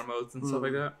the battle modes and stuff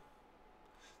like that.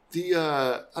 the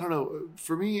I don't know.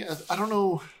 For me, I don't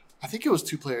know. I think it was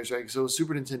 2 players, right? So it was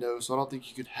Super Nintendo, so I don't think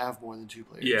you could have more than 2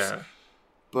 players. Yeah.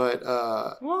 But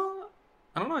Well,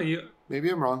 I don't know. You maybe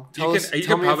I'm wrong. you Tell can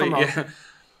me probably if I'm wrong. yeah.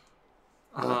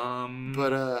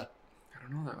 But I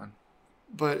don't know that one.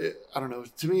 I don't know.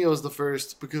 To me, it was the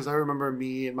first because I remember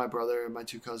me and my brother and my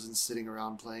 2 cousins sitting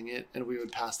around playing it, and we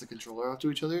would pass the controller off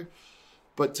to each other.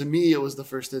 But to me, it was the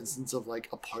first instance of like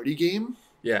a party game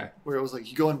Yeah. where it was like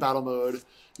you go in battle mode,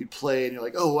 you play, and you're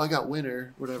like, oh, I got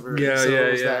winner, whatever. Yeah, so yeah,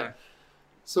 it was yeah. that.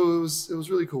 So it was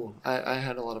really cool. I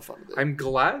had a lot of fun with it. I'm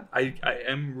glad. I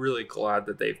am really glad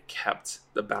that they've kept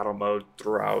the battle mode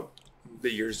throughout the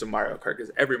years of Mario Kart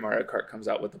because every Mario Kart comes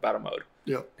out with the battle mode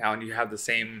Yep. now, and you have the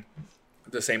same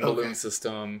balloon Okay.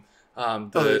 system. They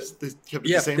kept it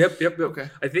Yeah, the same? yep. Okay.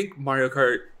 I think Mario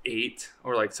Kart 8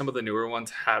 or like some of the newer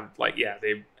ones have like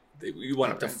they we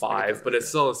went up to Okay, I get 5, that, but it's okay.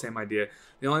 still the same idea.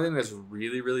 The only thing that's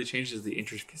really changed is the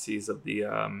intricacies of the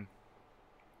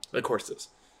courses,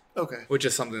 Okay. which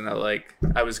is something that like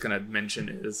I was gonna mention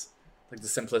is like the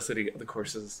simplicity of the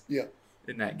courses Yeah.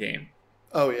 in that game.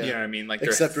 Oh, yeah. You know what I mean? Like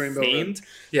Except they're Rainbow Road. themed.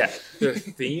 Yeah, they're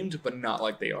themed, but not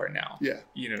like they are now. Yeah.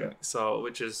 You know, so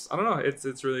which is I don't know,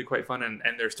 it's really quite fun, and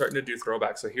they're starting to do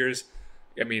throwbacks. So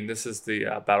this is the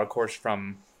battle course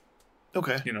from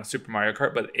Okay. Super Mario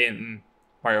Kart, but in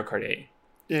Mario Kart 8.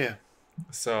 Yeah.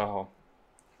 So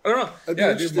I don't know. I'd be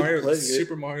Yeah, interested dude, in playing it.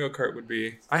 Super Mario Kart would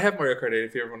be. I have Mario Kart 8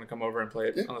 if you ever want to come over and play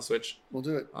it Yeah. on the Switch. We'll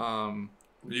do it.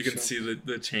 You can see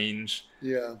the change.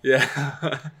 Yeah.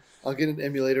 Yeah. I'll get an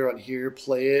emulator on here,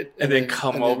 play it, and then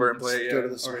come over and play it, go yeah. to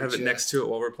the Or Switch, have it yeah. next to it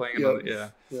while we're playing it. Yep. On the, yeah.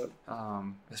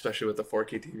 Yep. Especially with the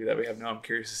 4K TV that we have now, I'm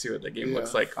curious to see what the game Yeah.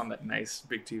 looks like on that nice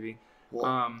big TV.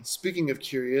 Well, speaking of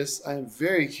curious, I am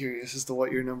very curious as to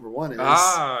what your number 1 is.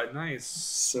 Nice.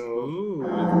 So Ooh.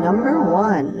 Number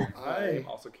 1. I'm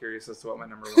also curious as to what my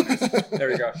number 1 is. There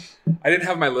we go. I didn't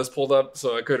have my list pulled up,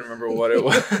 so I couldn't remember what it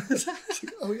was.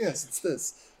 oh yes, it's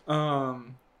this.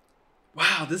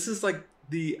 Wow, this is like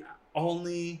the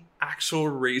only actual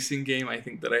racing game I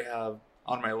think that I have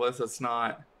on my list that's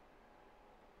not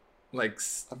like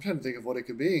I'm trying to think of what it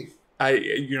could be.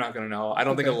 you're not gonna know. I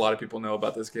don't think a Okay. lot of people know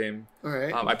about this game. All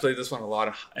right. I played this one a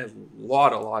lot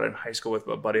in high school with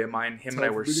a buddy of mine. Him and I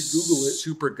Time were for me to Google it.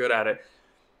 super good at it.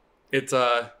 It's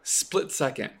a Split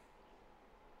Second.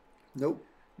 Nope.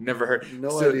 Never heard.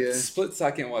 No idea. Split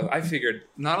Second was. I figured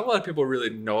not a lot of people really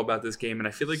know about this game, and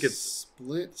I feel like it's.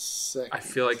 Split Second. I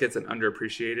feel like it's an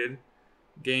underappreciated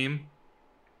game.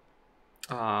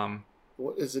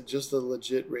 What is it? Just a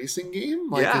legit racing game?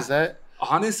 Like, Yeah. is that?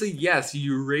 Honestly, yes.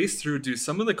 You race through. Dude,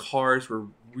 some of the cars were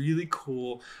really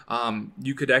cool.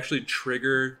 You could actually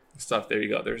trigger stuff. There you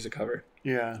go. There's a cover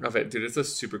Yeah. of it, dude. It's a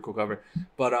super cool cover.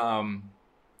 But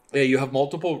Yeah, you have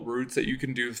multiple routes that you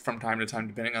can do from time to time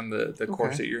depending on the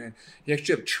course that you're in. You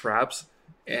actually have traps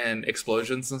and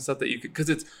explosions and stuff that you could, because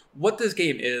it's what this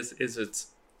game is it's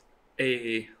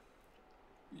a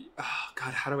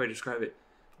God, how do I describe it?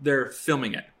 They're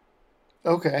filming it.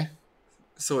 Okay.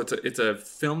 So it's a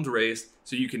filmed race,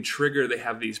 so you can trigger. They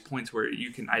have these points where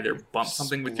you can either bump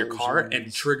something with your car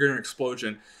and trigger an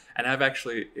explosion. And I've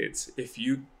actually, it's if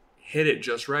you hit it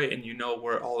just right and you know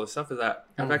where all the stuff is at.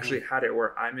 I've actually had it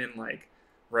where I'm in like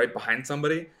right behind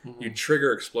somebody. You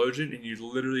trigger explosion and you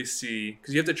literally see,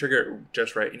 because you have to trigger it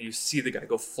just right, and you see the guy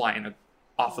go flying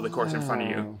off of the course in front of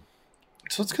you.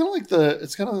 So it's kind of like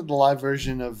the live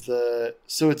version of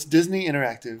so it's Disney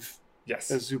Interactive.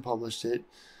 Yes, as who published it.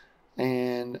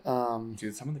 And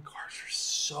dude, some of the cars are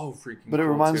so freaking but it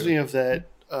cool reminds too. me of that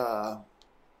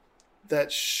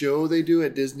show they do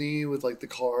at Disney with like the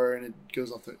car and it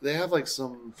goes off. They have like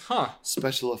some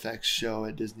special effects show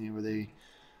at Disney where they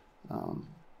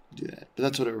do that. But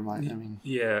that's what it reminds me. I mean,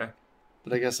 yeah.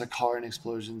 But I guess a car and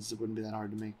explosions, it wouldn't be that hard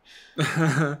to make.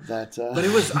 But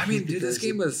it was, I mean, dude, this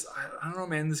game was, I don't know,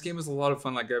 man, this game was a lot of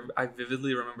fun. Like, I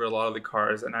vividly remember a lot of the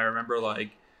cars, and I remember, like,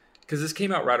 because this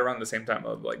came out right around the same time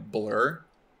of, like, Blur.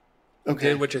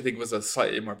 Okay. Which I think was a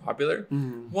slightly more popular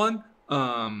one.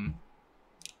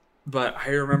 But I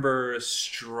remember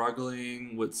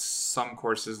struggling with some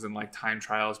courses and, like, time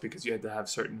trials because you had to have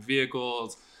certain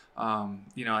vehicles.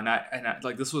 You know, and I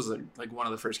like this was like one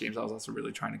of the first games I was also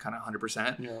really trying to kind of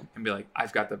 100% and be like,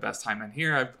 I've got the best time in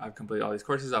here. I've completed all these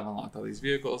courses. I've unlocked all these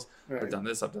vehicles. I've done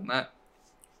this. I've done that.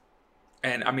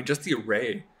 And I mean, just the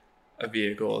array of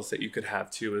vehicles that you could have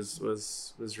too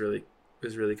was really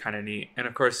kind of neat. And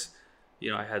of course, you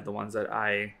know, I had the ones that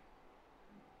I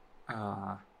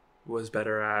was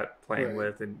better at playing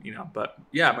with, and you know, but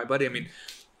yeah, my buddy. I mean,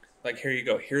 like here you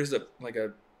go. Here's a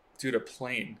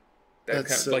plane. That kind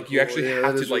of, so like cool. You actually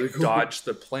have to like cool. dodge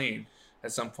the plane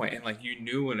at some point, and like you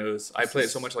knew when it was. I played it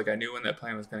so much like I knew when that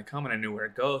plane was going to come, and I knew where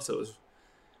to go. So it was.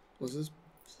 Was this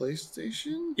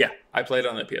PlayStation? Yeah, I played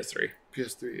on the PS3.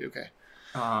 PS3, okay.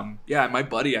 Yeah, my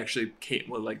buddy actually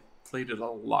played it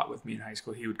a lot with me in high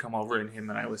school. He would come over, and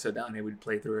him and I would sit down, and he would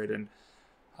play through it, and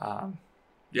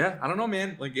yeah, I don't know,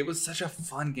 man. Like it was such a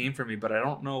fun game for me, but I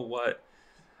don't know what.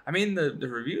 I mean, the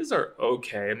reviews are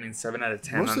okay. I mean, 7 out of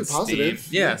 10 mostly on positive.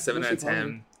 Steam. Yeah, 7 out of 10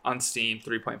 positive. On Steam.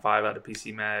 3.5 out of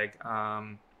PC Mag.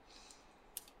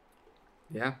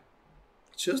 Yeah.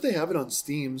 It shows they have it on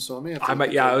Steam, so I may have to.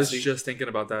 I was just thinking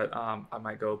about that. I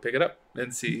might go pick it up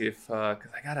and see if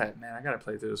because I gotta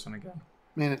play through this one again.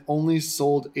 Man, it only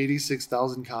sold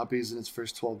 86,000 copies in its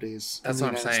first 12 days. That's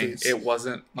what I'm saying. States. It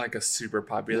wasn't like a super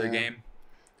popular game.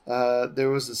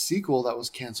 There was a sequel that was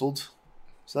canceled.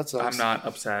 So that sucks. I'm not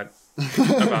upset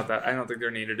about that. I don't think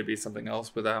there needed to be something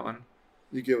else with that one.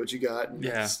 You get what you got and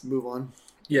let's move on.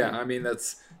 Yeah, I mean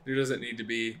there doesn't need to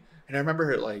be. And I remember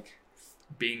it like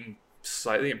being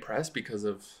slightly impressed because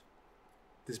of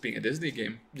this being a Disney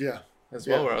game. Yeah. As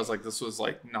well, where I was like, this was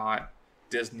like not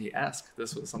Disney-esque.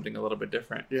 This was something a little bit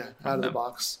different. Yeah, out of the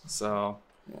box. So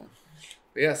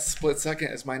yeah, Split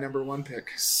Second is my number one pick.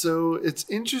 So it's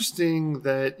interesting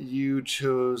that you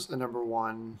chose a number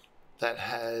one that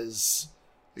has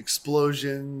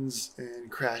explosions and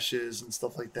crashes and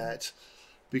stuff like that,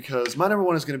 because my number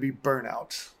one is going to be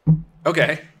Burnout.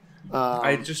 Okay.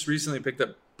 I just recently picked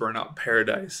up Burnout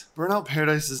Paradise. Burnout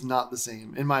Paradise is not the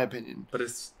same, in my opinion. But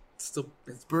it's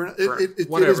Burnout. It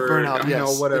is Burnout.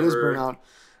 Yes, whatever. It is Burnout.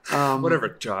 Whatever,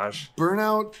 Josh.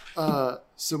 Burnout.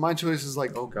 So my choice is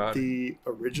like the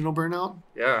original Burnout.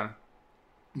 Yeah.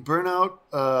 Burnout.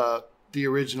 The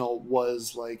original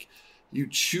was like, you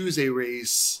choose a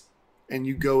race and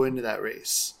you go into that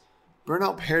race.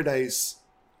 Burnout Paradise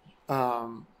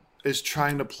is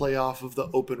trying to play off of the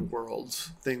open world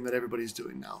thing that everybody's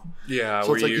doing now. Yeah.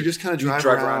 So it's like you just kind of drive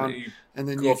around and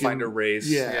then you find a race.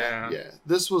 Yeah.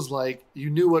 This was like, you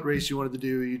knew what race you wanted to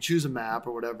do. You choose a map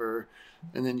or whatever,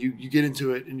 and then you get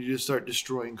into it and you just start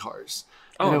destroying cars.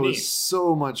 And it was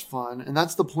so much fun. And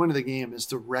that's the point of the game, is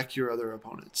to wreck your other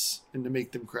opponents and to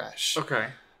make them crash. Okay.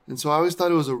 And so I always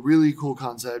thought it was a really cool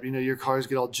concept. You know, your cars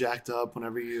get all jacked up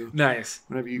whenever you crash.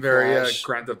 Very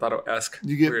Grand Theft Auto-esque.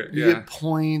 You get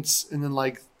points, and then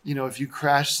like, you know, if you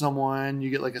crash someone, you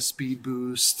get like a speed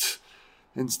boost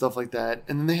and stuff like that.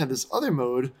 And then they had this other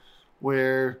mode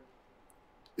where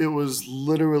it was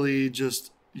literally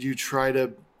just you try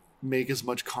to make as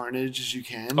much carnage as you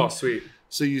can. Oh, sweet.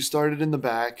 So you started in the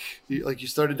back, you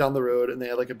started down the road, and they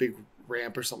had like a big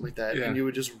ramp or something like that, and you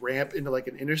would just ramp into like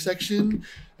an intersection,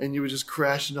 and you would just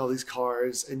crash into all these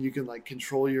cars, and you can like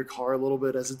control your car a little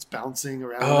bit as it's bouncing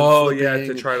around.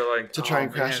 To try to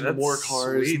crash into more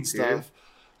cars and stuff.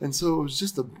 And so it was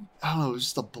just I don't know, it was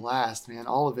just a blast, man.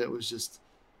 All of it was just,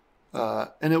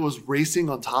 and it was racing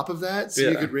on top of that. So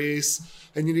you could race,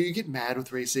 and you get mad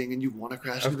with racing and you want to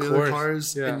crash into the other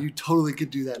cars. Yeah. And you totally could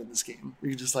do that in this game.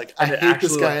 You're just like, I hate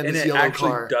this guy in this yellow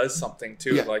car. And it actually does something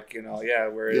too. Yeah. Like,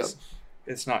 whereas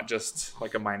it's not just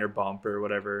like a minor bump or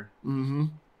whatever. Mm-hmm.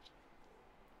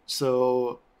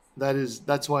 So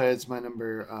that's why it's my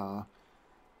number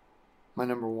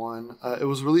one. It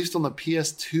was released on the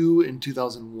PS2 in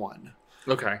 2001.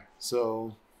 Okay.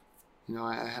 So,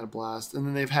 I had a blast. And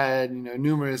then they've had,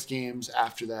 numerous games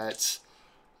after that.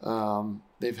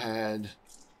 They've had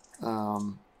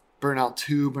Burnout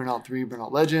 2, Burnout 3,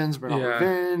 Burnout Legends, Burnout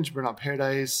Revenge, Burnout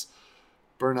Paradise,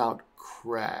 Burnout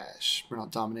Crash,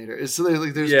 Burnout Dominator. It's so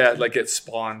there's like it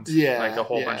spawned like a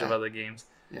whole bunch of other games.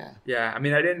 Yeah. Yeah. I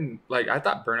mean, I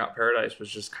thought Burnout Paradise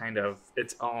was just kind of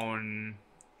its own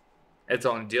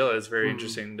deal. It's very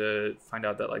interesting to find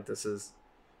out that like this is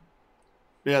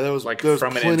that was like there was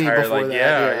from an plenty entire before like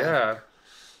that.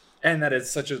 And that it's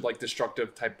such a like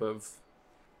destructive type of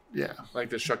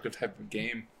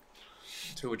game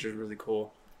too, which is really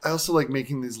cool. I also like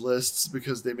making these lists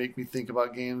because they make me think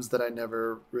about games that I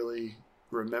never really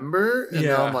remember, and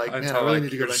now I'm like, man, I really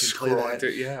need to go back and play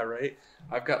that. Yeah, right.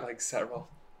 I've got like several.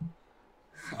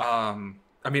 I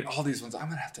mean, all these ones I'm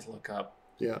gonna have to look up.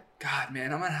 Yeah. God,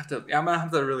 man, I'm gonna have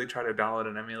to really try to download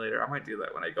an emulator. I might do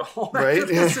that when I go home. Right?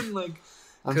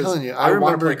 I'm telling you, I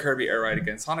want to play Kirby Air Ride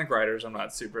again. Sonic Riders, I'm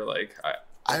not super like.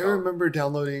 I remember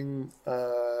downloading.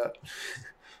 I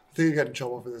think I got in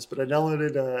trouble for this, but I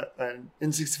downloaded an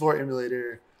N64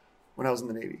 emulator when I was in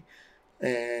the Navy,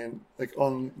 and like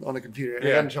on a computer. And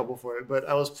I got in trouble for it, but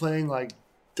I was playing like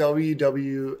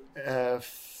WWF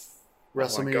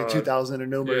WrestleMania 2000 or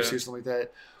No Mercy or something like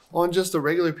that on just a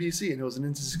regular PC, and it was an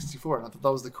N64, and I thought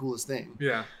that was the coolest thing.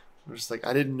 Yeah, I'm just like,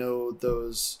 I didn't know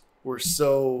those were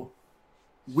so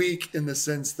weak in the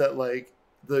sense that like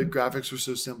the graphics were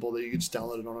so simple that you could just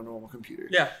download it on a normal computer.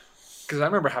 Yeah, because I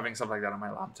remember having something like that on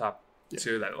my laptop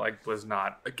too. That like was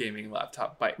not a gaming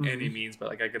laptop by any means, but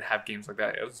like I could have games like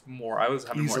that. It was more. I was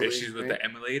having more issues with the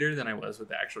emulator than I was with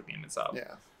the actual game itself.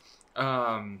 Yeah.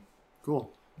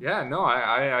 Cool. Yeah, no,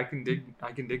 I can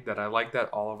dig that. I like that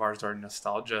all of ours are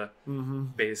nostalgia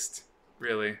based,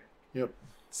 really. Yep.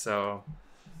 So,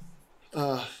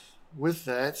 with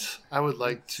that, I would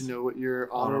like to know what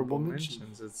your honorable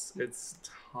mentions. It's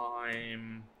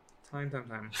time.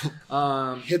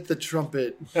 Hit the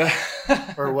trumpet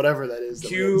or whatever that is.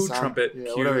 Cue trumpet.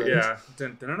 Yeah, cue. Yeah.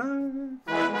 Dun, dun, dun, dun.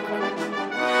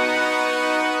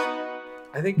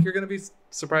 I think you're going to be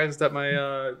surprised at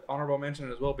my honorable mention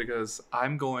as well, because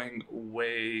I'm going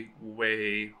way,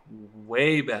 way,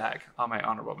 way back on my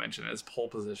honorable mention as Pole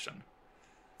Position.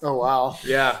 Oh, wow.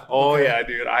 Yeah. Oh, okay. Yeah,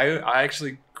 dude. I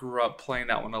actually grew up playing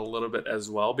that one a little bit as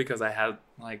well, because I had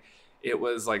like, it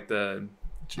was like the...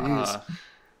 Jeez.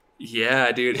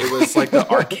 Yeah, dude. It was like the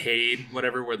arcade,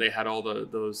 whatever, where they had all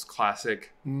those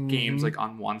classic games like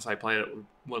on one. So I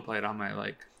would play it on my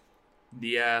like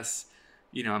DS,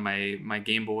 my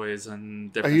Game Boys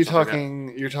and different. Are you talking?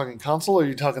 Like you're talking console, or are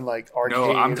you talking like arcade?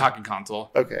 No, I'm talking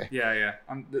console. Okay. Yeah.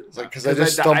 Because I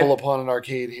just stumble upon an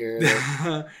arcade here.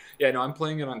 Yeah, no, I'm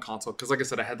playing it on console because, like I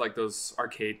said, I had like those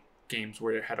arcade games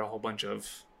where it had a whole bunch of,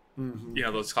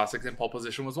 those classics, and Pole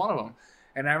Position was one of them.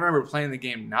 And I remember playing the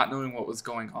game not knowing what was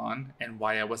going on and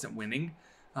why I wasn't winning,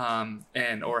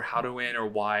 or how to win, or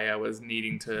why I was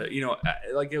needing to,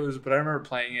 like it was. But I remember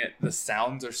playing it. The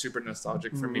sounds are super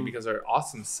nostalgic for me because they're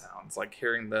awesome sounds. Like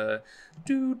hearing the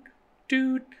doot,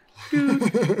 ding.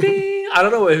 I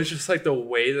don't know. It was just like the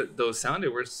way that those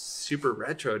sounded were super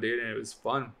retro, dude, and it was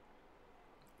fun.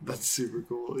 That's super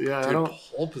cool. Yeah, dude,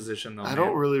 Pole Position though. I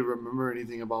don't really remember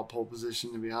anything about Pole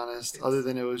Position, to be honest, other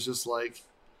than it was just like.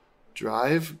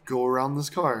 Drive, go around this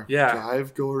car. Yeah.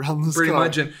 Drive, go around this pretty car.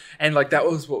 much. And like that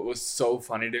was what was so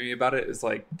funny to me about it, is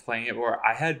like playing it where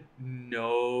I had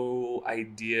no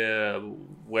idea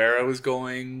where I was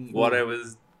going, what I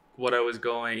was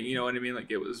going, you know what I mean?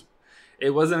 Like it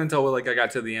wasn't until like I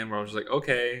got to the end where I was like,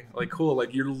 okay, like cool,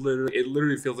 like it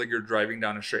literally feels like you're driving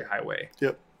down a straight highway.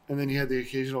 Yep. And then you had the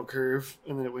occasional curve,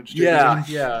 and then it went straight down. in.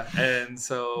 Yeah. And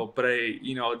so, but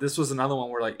this was another one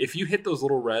where like if you hit those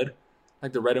little red,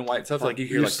 like the red and white stuff, like you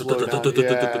hear like,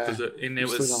 and it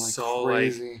was so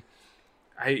crazy.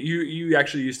 Like, you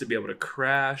actually used to be able to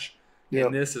crash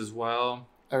in this as well.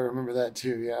 I remember that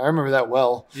too. Yeah, I remember that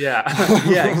well. Yeah,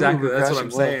 yeah, exactly. That's what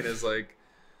I'm saying. Is like,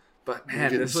 but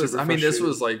man, this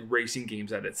was like racing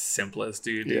games at its simplest,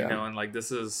 dude. Yeah. And like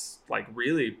this is like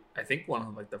really, I think one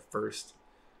of like the first,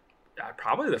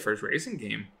 probably the first racing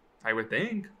game, I would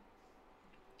think.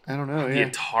 I don't know. The Yeah.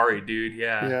 Atari, dude.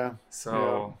 Yeah. Yeah.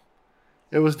 So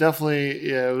It was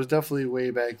definitely way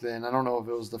back then. I don't know if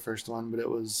it was the first one, but it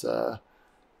was,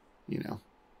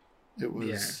 it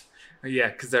was. yeah,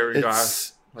 because there we go.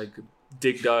 It's Like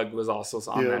Dig Dug was also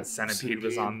on Yeah, that. Centipede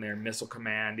was Centipede. on there. Missile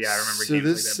Command. Yeah, I remember So games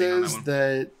this like that being on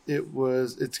that says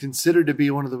one. that it's considered to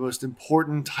be one of the most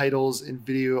important titles in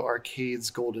video arcade's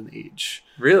golden age.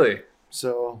 Really?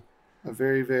 So a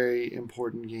very, very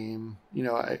important game.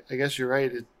 I guess you're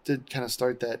right. It did kind of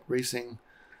start that racing,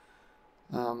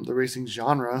 the racing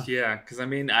genre. Yeah, because I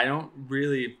mean, I don't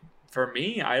really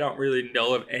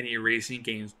know of any racing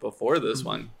games before this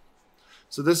one.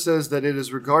 So this says that it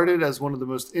is regarded as one of the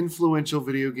most influential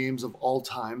video games of all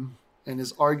time and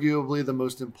is arguably the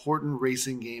most important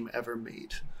racing game ever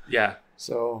made. Yeah.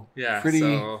 So Yeah.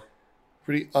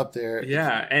 pretty up there.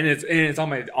 Yeah, and it's on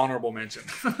my honorable mention.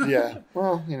 Yeah.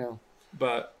 Well,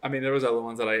 But I mean, there was other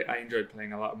ones that I enjoyed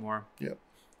playing a lot more. Yep.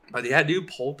 But yeah, dude,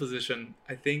 pole position.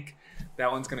 I think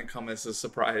that one's gonna come as a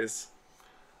surprise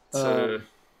to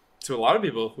a lot of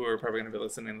people who are probably gonna be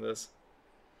listening to this.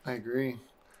 I agree.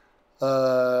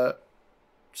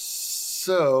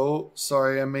 So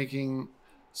sorry, I'm going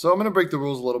to break the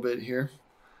rules a little bit here.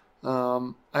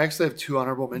 I actually have 2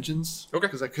 honorable mentions. Okay.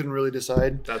 Because I couldn't really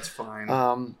decide. That's fine.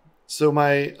 So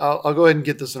I'll go ahead and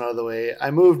get this one out of the way.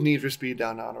 I moved Need for Speed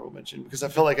down to honorable mention because I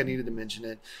felt like I needed to mention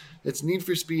it. It's Need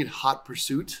for Speed Hot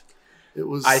Pursuit.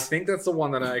 I think that's the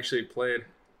one that I actually played.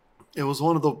 It was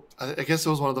I guess it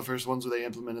was one of the first ones where they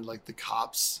implemented like the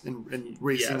cops and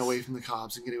racing Yes. away from the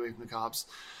cops and getting away from the cops.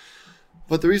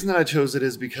 But the reason that I chose it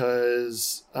is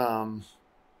because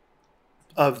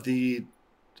of the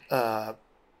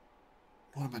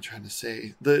what am I trying to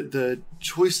say? The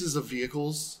choices of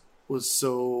vehicles was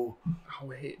so. Oh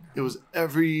wait. It was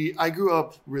I grew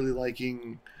up really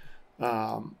liking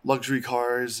luxury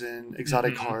cars and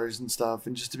exotic cars and stuff,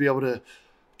 and just to be able to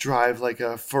drive like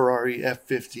a Ferrari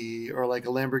F50 or like a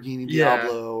Lamborghini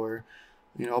Diablo or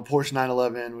a Porsche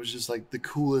 911 was just like the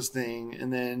coolest thing.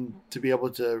 And then to be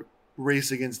able to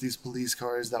race against these police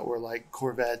cars that were like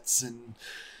Corvettes and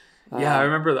Yeah, I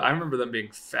remember them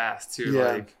being fast too. Yeah.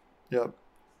 Like, yep.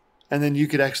 And then you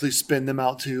could actually spin them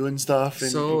out too and stuff. And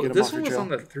so get them this off one your was trail. on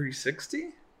the 360.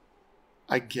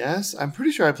 I guess I'm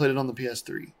pretty sure I played it on the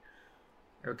PS3.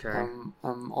 Okay.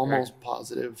 I'm almost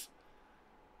positive.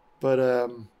 But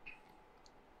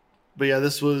yeah,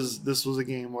 this was a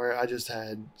game where I just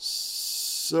had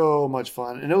so much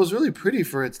fun, and it was really pretty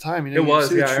for its time. It was,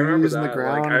 see the I remember trees in that. the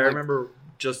ground. Like, I remember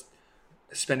just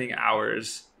spending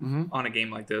hours Mhm. on a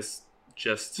game like this,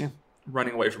 just Yeah.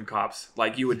 running away from cops.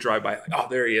 Like you would drive by, like, oh,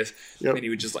 there he is, Yep. and you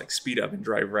would just like speed up and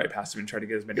drive right past him and try to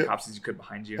get as many Yep. cops as you could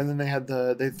behind you. And then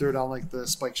they throw down like the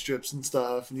spike strips and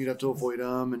stuff, and you'd have to avoid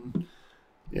them. And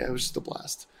yeah, it was just a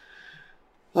blast.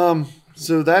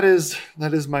 So that is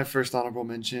my first honorable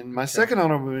mention. My second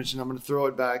honorable mention, I'm going to throw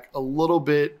it back a little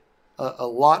bit, a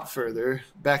lot further,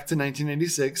 back to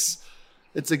 1986.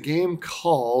 It's a game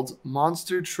called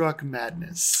Monster Truck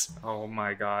Madness. Oh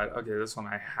my god! Okay, this one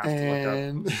I have to look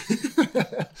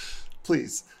up. And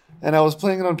please. And I was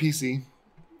playing it on PC.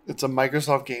 It's a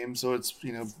Microsoft game, so it's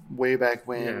way back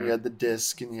when Yeah. you had the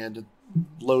disc and you had to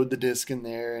load the disc in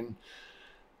there.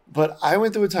 But I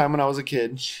went through a time when I was a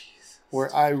kid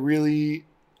where I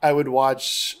would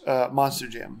watch Monster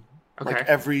Jam. Okay. Like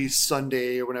every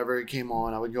Sunday or whenever it came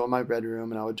on, I would go in my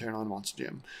bedroom and I would turn on Monster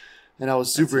Jam. And I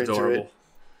was super That's into adorable. it.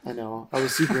 I know. I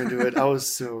was super into it. I was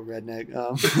so redneck.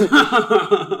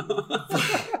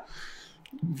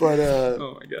 But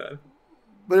Oh my god!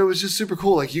 but it was just super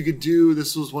cool. Like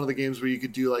this was one of the games where you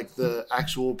could do like the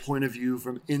actual point of view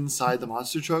from inside the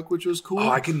monster truck, which was cool. Oh,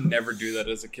 I could never do that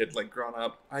as a kid. Like growing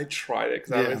up, I tried it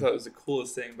because I always thought it was the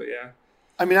coolest thing. But yeah,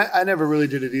 I mean, I never really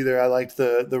did it either. I liked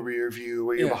the rear view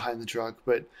where you're Yeah. behind the truck,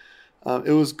 but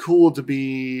it was cool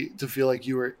to feel like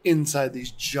you were inside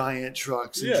these giant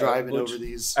trucks and Yeah, driving which, over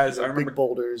these as I remember big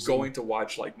boulders. going to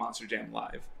watch like Monster Jam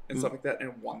live and stuff like that,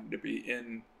 and wanting to be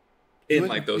in You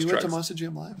like those you trucks. went to Monster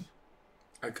Jam Live?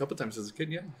 A couple times as a kid,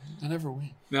 yeah. I never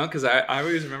went. No, because I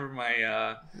always remember my.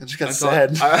 I just got sad.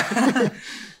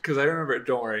 Because I remember it.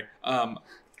 Don't worry.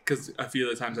 Because a few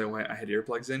of the times I went, I had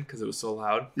earplugs in because it was so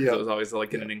loud. Because Yeah. it was always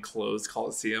like in an enclosed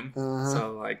coliseum. Uh-huh.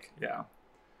 So like, yeah.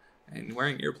 And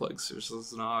wearing earplugs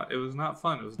was not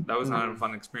fun. That was not a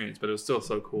fun experience, but it was still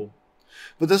so cool.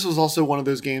 But this was also one of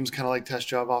those games, kind of like Test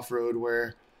Drive Off Road,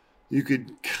 where you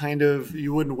could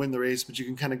you wouldn't win the race, but you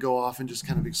can kind of go off and just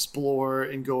kind of explore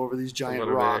and go over these giant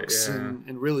little bit, rocks yeah.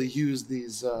 and really use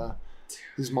these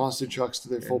monster trucks to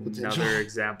their full potential. Another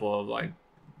example of like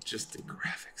just the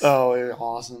graphics. Oh, they're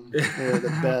awesome. They're the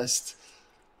best.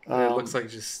 it looks like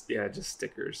just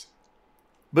stickers.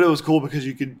 But it was cool because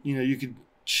you could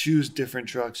choose different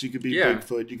trucks. You could be Yeah.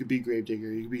 Bigfoot, you could be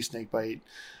Gravedigger, you could be Snakebite.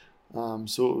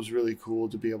 So it was really cool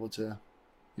to be able to,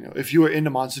 if you were into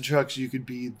monster trucks, you could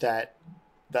be that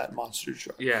monster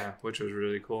truck. Yeah, which was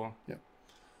really cool.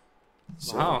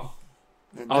 So, Wow.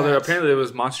 and Although that's- apparently there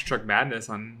was Monster Truck Madness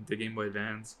on the Game Boy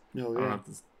Advance. Oh, I don't know yeah. if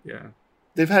this, yeah.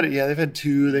 They've had it. Yeah, they've had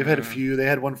two. They've had a Yeah. few. They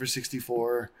had one for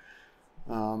 64.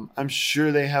 I'm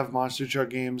sure they have monster truck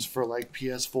games for like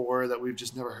PS4 that we've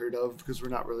just never heard of because we're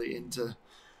not really into.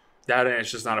 That and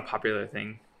it's just not a popular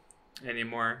thing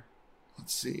anymore.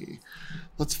 Let's see.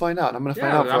 Let's find out. I'm gonna find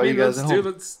Yeah, out for I all mean, you guys let's at do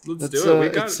home. let's do it. We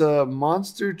got It's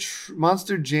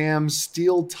Monster Jam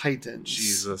Steel Titans.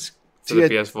 Jesus to the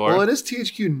PS4. Well, it is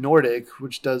THQ Nordic,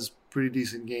 which does pretty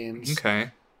decent games.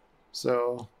 Okay.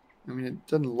 So, I mean, it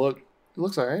doesn't look. It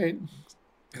looks all right.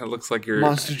 It looks like you're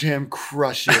Monster Jam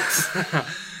crush it.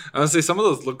 Honestly, some of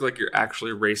those look like you're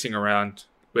actually racing around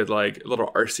with like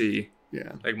little RC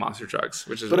Yeah. like monster trucks,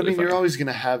 which is But I really mean, you're fun. always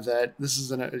gonna have that. This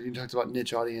is you talked about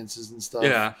niche audiences and stuff.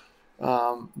 Yeah.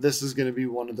 This is gonna be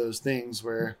one of those things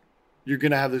where you're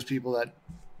gonna have those people that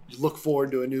look forward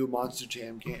to a new Monster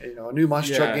Jam game, a new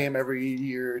Monster Truck Yeah. game every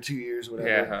year or 2 years, whatever.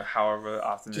 Yeah, however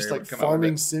often Just they like would come out with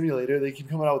Farming it. Simulator, they keep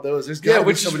coming out with those. There's Yeah, gotta be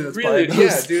which is somebody that's really, buying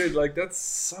those. yeah, dude, like that's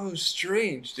so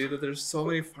strange, dude, that there's so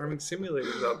many farming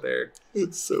simulators out there,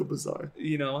 It's so bizarre.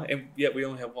 and yet we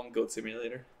only have one goat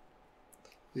simulator.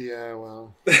 Yeah,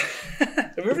 well,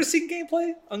 Have you ever seen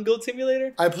gameplay on Goat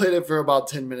Simulator? I played it for about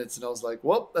 10 minutes and I was like,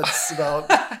 well, that's about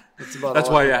That's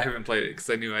all why I I haven't played it, because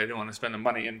I knew I didn't want to spend the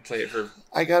money and play it for.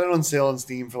 I got it on sale on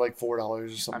Steam for like $4 or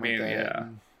something I mean, like that. yeah.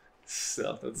 And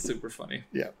So that's super funny.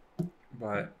 Yeah.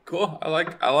 But cool. I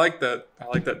like that. I like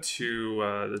that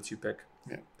the two pick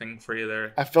Yeah. thing for you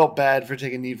there. I felt bad for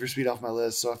taking Need for Speed off my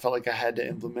list, so I felt like I had to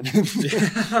implement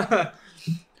it.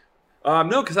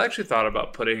 No, because I actually thought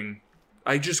about putting.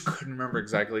 I just couldn't remember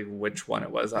exactly which one it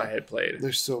was I had played.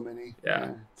 There's so many.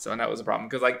 Yeah. So and that was a problem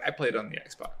because I played on the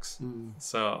Xbox. Mm,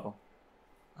 So,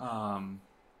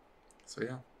 so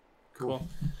yeah, cool.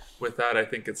 With that, I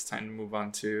think it's time to move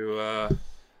on to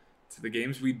the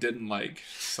games we didn't like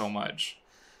so much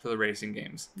for the racing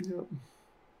games. Yep.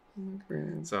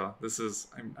 Okay. So this is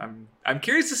I'm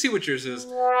curious to see what yours is.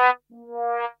 I'm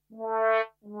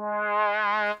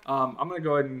gonna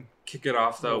go ahead and kick it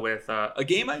off though with a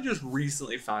game I just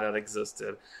recently found out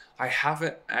existed. I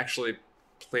haven't actually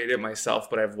played it myself,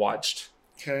 but I've watched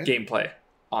Okay. gameplay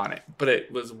on it. But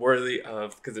it was worthy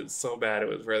of, because it's so bad, it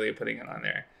was worthy of putting it on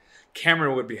there.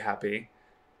 Cameron would be happy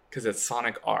because it's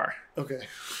Sonic R. Okay.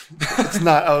 It's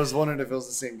not. I was wondering if it was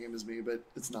the same game as me, but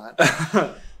it's not.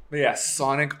 But yeah,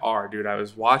 Sonic R, dude. I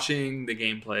was watching the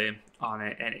gameplay on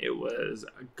it, and it was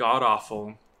god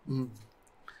awful. Mm.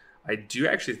 I do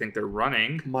actually think they're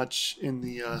running. Much in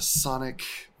the Sonic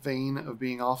vein of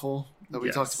being awful that we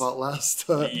Yes. talked about last.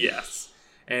 Yes,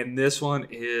 and this one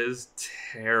is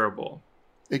terrible.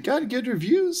 It got good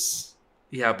reviews.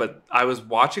 Yeah, but I was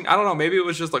watching. I don't know. Maybe it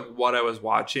was just like what I was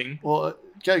watching. Well, it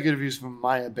got good reviews from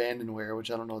My Abandonware,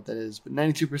 which I don't know what that is, but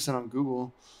 92% on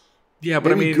Google. Yeah, but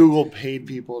Maybe I mean, Google paid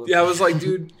people. To yeah, I was like,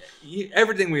 dude,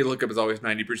 everything we look up is always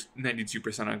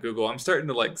 92% on Google. I'm starting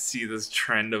to like see this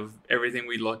trend of everything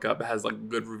we look up has like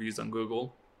good reviews on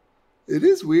Google. It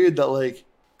is weird that, like,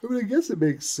 I mean, I guess it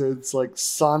makes sense. Like,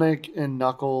 Sonic and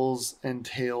Knuckles and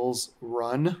Tails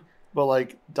run, but,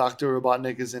 like, Dr.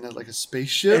 Robotnik is in, like, a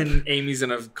spaceship. And Amy's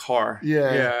in a car.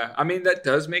 Yeah. Yeah. I mean, that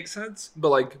does make sense, but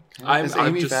like, Is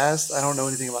Amy fast? I don't know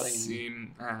anything about Amy. Amy.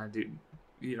 Dude,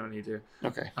 you don't need to.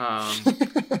 Okay.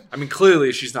 I mean,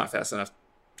 clearly she's not fast enough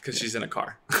because she's in a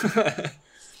car.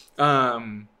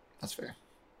 That's fair.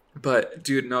 But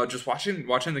dude, no, just watching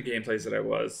the gameplays that I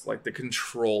was, like the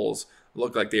controls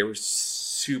looked like they were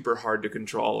super hard to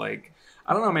control. Like,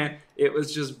 I don't know, man. It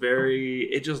was just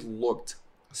it just looked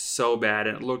so bad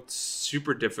and it looked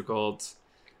super difficult.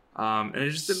 And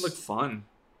it just didn't look fun.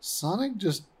 Sonic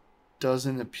just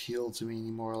doesn't appeal to me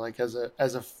anymore. Like, as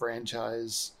a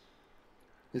franchise,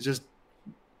 it just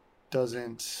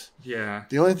doesn't. Yeah.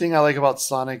 The only thing I like about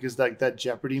Sonic is like that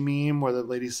Jeopardy meme where the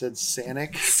lady said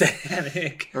Sanic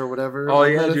Sonic. or whatever. Oh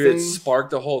Isn't yeah, that a dude, it thing? sparked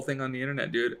the whole thing on the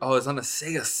internet, dude. Oh, it's on a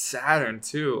Sega Saturn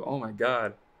too. Oh my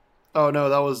god. Oh no,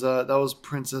 that was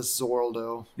Princess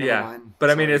Zoraldo. Never Yeah, mind. but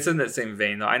I mean, Sorry. it's in that same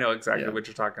vein though. I know exactly Yeah. what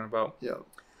you're talking about. Yeah.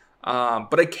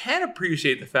 But I can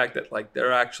appreciate the fact that like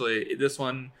they're actually, this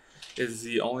one is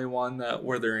the only one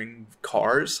where they're in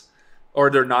cars, or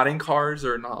they're not in cars,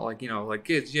 or not like, like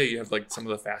kids. Yeah, you have like some of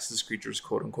the fastest creatures,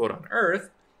 quote unquote, on Earth.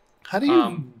 How do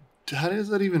you? How does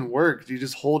that even work? Do you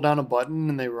just hold down a button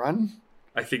and they run?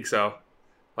 I think so.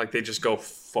 Like they just go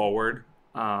forward.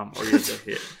 or you have to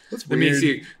hit. That's Let me weird.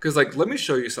 see, because like let me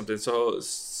show you something. So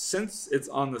since it's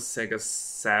on the Sega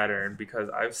Saturn, because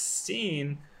I've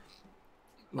seen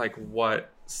like what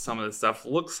some of the stuff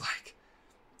looks like.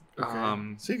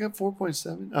 Okay. So you got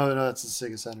 4.7. Oh no, that's the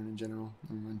Sega Saturn in general.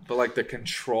 Never mind. But like the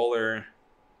controller,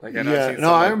 like I know I've Yeah, seen no,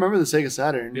 some, I like, remember the Sega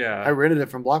Saturn. Yeah. I rented it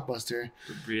from Blockbuster.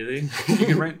 really. You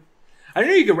can rent. I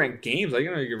didn't know you could rent games. I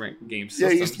didn't know you could rent game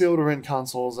systems. Yeah, I used to be able to rent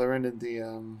consoles. I rented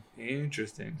the.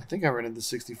 Interesting. I think I rented the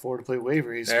 64 to play Wave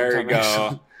Race. There one you time, go.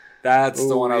 actually. That's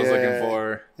the Oh, one I was yeah. looking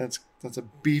for. That's a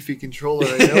beefy controller.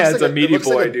 Right? It Yeah, looks it's a meaty it looks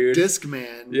boy, like a dude.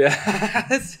 Discman. Yeah,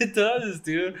 it does,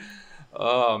 dude.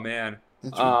 Oh man.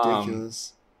 That's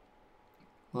ridiculous.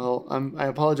 Well, I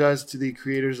apologize to the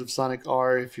creators of Sonic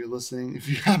R if you're listening. If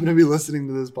you happen to be listening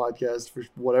to this podcast for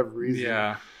whatever reason,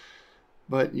 Yeah.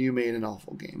 but you made an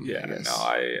awful game. Yeah. I guess. No,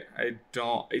 I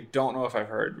don't know if I've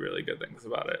heard really good things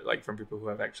about it, like from people who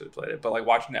have actually played it. But like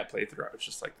watching that playthrough, I was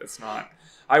just like, that's not.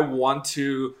 I want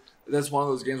to. That's one of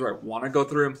those games where I want to go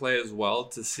through and play as well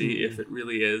to see if it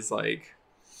really is like,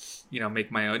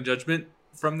 make my own judgment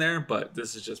from there. But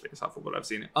this is just based off of what I've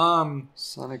seen.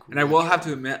 Sonic. And I will have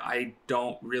to admit, I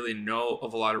don't really know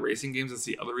of a lot of racing games. That's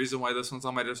the other reason why this one's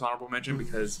on my dishonorable mention,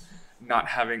 because not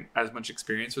having as much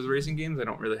experience with racing games, I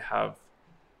don't really have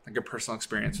like a personal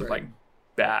experience with like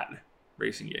bad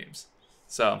racing games.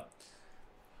 So,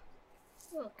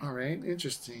 All right,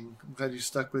 interesting. I'm glad you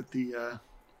stuck with the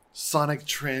Sonic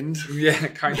trend. yeah,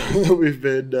 kind of. that we've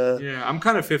been. Yeah, I'm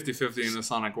kind of 50-50 in the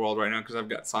Sonic world right now because I've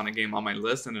got Sonic game on my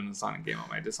list and then a Sonic game on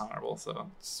my dishonorable. So,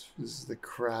 This is the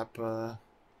crap all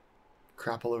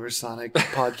over Sonic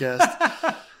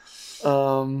podcast.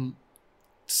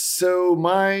 So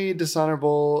my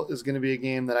dishonorable is going to be a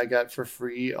game that I got for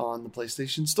free on the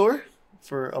PlayStation Store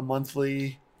for a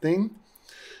monthly thing.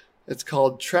 It's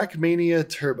called Trackmania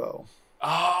Turbo.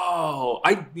 oh,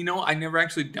 I never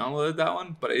actually downloaded that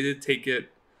one, but I did take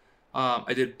it.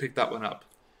 I did pick that one up.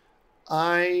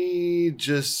 I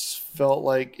just felt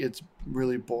like it's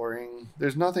really boring.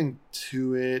 There's nothing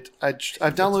to it. I've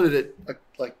downloaded it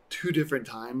like 2 different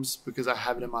times because I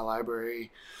have it in my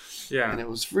library. Yeah. And it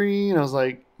was free, and I was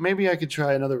like, maybe I could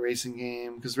try another racing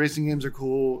game, because racing games are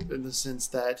cool in the sense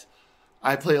that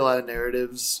I play a lot of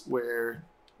narratives where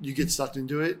you get sucked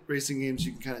into it. Racing games,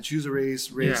 you can kind of choose a race,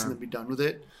 Yeah. and then be done with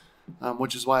it,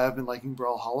 which is why I've been liking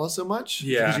Brawlhalla so much.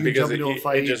 Yeah, you can because jump into a it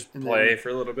fight just and play then- for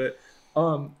a little bit.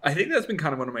 I think that's been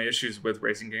kind of one of my issues with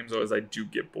racing games, though, is I do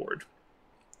get bored,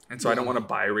 and so I don't want to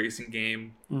buy a racing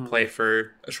game, play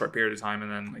for a short period of time,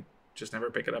 and then like just never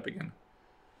pick it up again.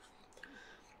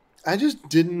 I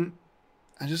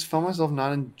just found myself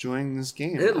not enjoying this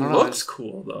game. I It don't know, looks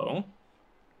cool though.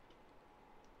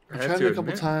 I tried it a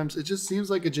couple times. It just seems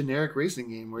like a generic racing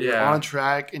game where you're Yeah. on a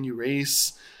track and you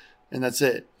race, and that's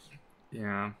it.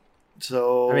 Yeah.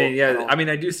 So I mean, yeah. don't- I mean,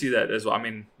 I do see that as well. I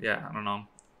mean, yeah. I don't know.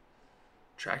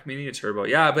 Trackmania Turbo.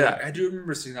 Yeah, but Yeah. I do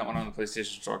remember seeing that one on the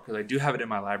PlayStation Store because I do have it in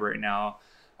my library now.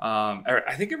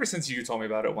 I think ever since you told me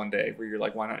about it one day, where you're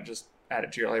like, why not just add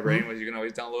it to your library? Mm-hmm. And you can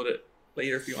always download it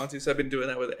later if you want to. So I've been doing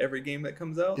that with every game that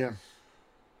comes out. Yeah.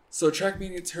 So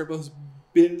Trackmania Turbo's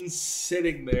been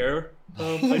sitting there.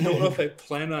 I don't know if I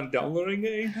plan on downloading it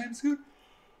anytime soon.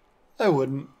 I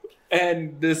wouldn't.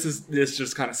 And this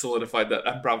just kind of solidified that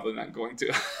I'm probably not going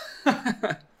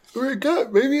to.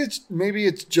 Maybe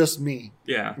it's just me.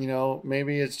 Yeah.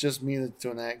 Maybe it's just me that's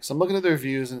doing that. Because I'm looking at the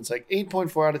reviews and it's like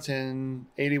 8.4 out of 10,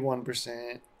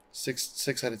 81%,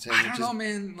 6 out of 10. I don't know,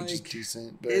 man. Which is Like,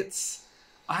 decent. But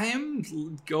I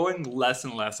am going less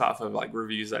and less off of like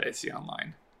reviews that I see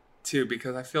online, too,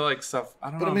 because I feel like stuff. I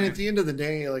don't know. I mean, man. at the end of the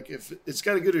day, like if it's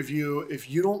got a good review, if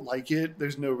you don't like it,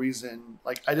 there's no reason.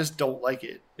 Like I just don't like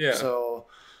it. Yeah. So,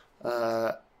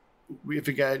 if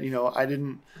it got, I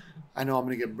know I'm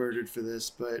gonna get murdered for this,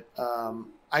 but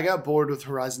I got bored with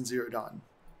Horizon Zero Dawn,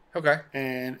 Okay.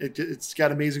 and it's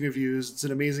got amazing reviews. It's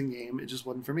an amazing game. It just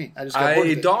wasn't for me. I just got bored I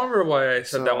with it. don't remember why I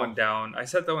set that So- one down. I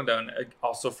set that one down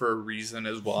also for a reason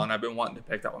as well, and I've been wanting to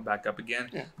pick that one back up again.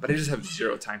 Yeah. But I just have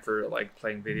zero time for like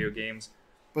playing video games.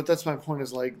 But that's my point.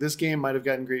 Is like this game might have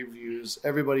gotten great reviews.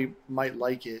 Everybody might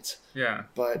like it, Yeah.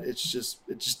 but it just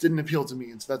didn't appeal to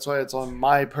me, and so that's why it's on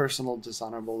my personal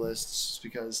dishonorable list. It's just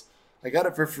because I got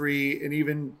it for free, and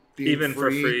even being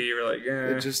For free, you're like,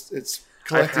 yeah. it's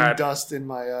collecting had- dust in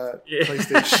my Yeah.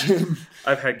 PlayStation.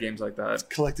 I've had games like that.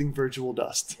 Collecting virtual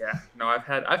dust. Yeah, no, I've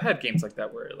had games like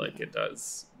that where like it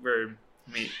does where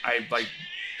I like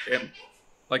am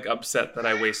like upset that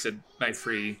I wasted my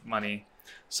free money.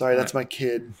 Sorry, that's my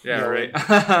kid. Yeah, yelling.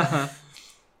 right.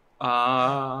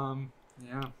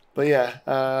 Yeah, But yeah,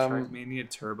 Trackmania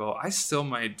Turbo. I still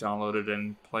might download it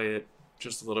and play it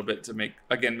just a little bit to make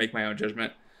my own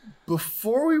judgment.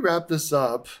 Before we wrap this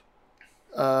up,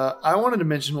 I wanted to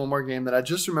mention one more game that I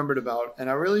just remembered about, and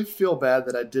I really feel bad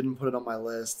that I didn't put it on my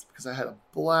list because I had a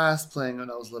blast playing when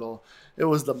I was little. It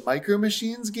was the Micro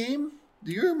Machines game.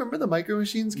 Do you remember the Micro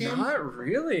Machines game? Not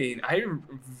really. I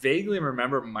vaguely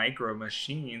remember Micro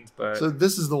Machines, but So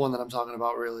this is the one that I'm talking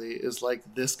about. Really, is like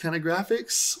this kind of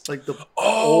graphics, like the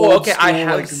okay. I school,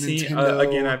 have like, seen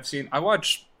Nintendo. I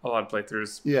watch a lot of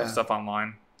playthroughs Yeah. of stuff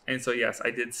online, and so yes, I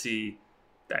did see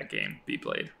that game be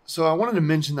played. So I wanted to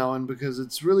mention that one because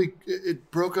it's really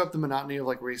it broke up the monotony of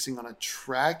like racing on a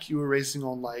track. You were racing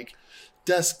on like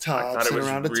I desktops thought it and was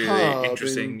around a really tub.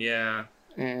 interesting. Yeah,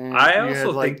 And I you also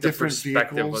had, like, think the different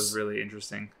perspective vehicles. was really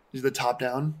interesting. The top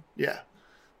down, yeah.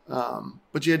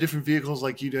 But you had different vehicles,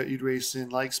 like you'd race in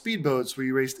like speedboats where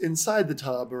you raced inside the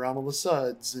tub around all the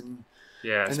suds, and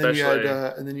Yeah, then especially.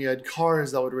 and then you had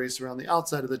cars that would race around the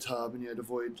outside of the tub, and you had to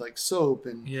avoid like soap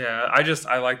and Yeah,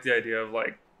 I like the idea of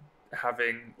like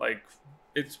having like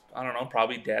it's I don't know,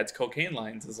 probably dad's cocaine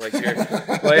lines is like your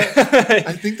like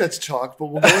I think that's chalk, but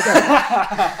we'll go with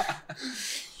that.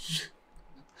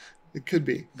 It could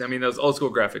be, I mean those old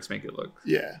school graphics make it look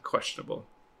yeah. questionable.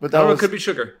 But I that don't know, was it could be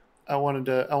sugar. I wanted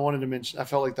to mention. I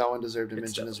felt like that one deserved a It's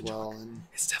mention as definitely well, and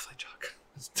It's definitely chalk.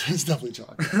 it's definitely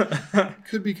chalk.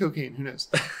 Could be cocaine. Who knows?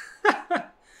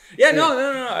 Yeah, no.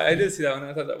 I did see that one.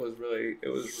 I thought it was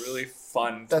really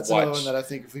fun That's to watch. another one that I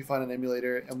think if we find an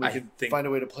emulator and we I could think- find a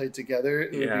way to play it together,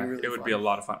 it would be really it would fun. be a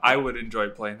lot of fun. I would enjoy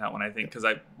playing that one. I think because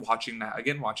watching that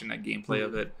gameplay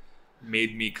of it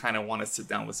made me kind of want to sit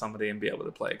down with somebody and be able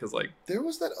to play. Because like There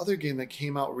was that other game that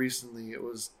came out recently. It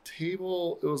was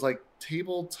like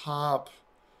tabletop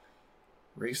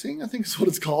racing. I think is what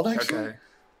it's called. Actually, okay,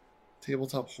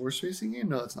 tabletop horse racing game.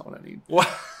 No, that's not what I need. what?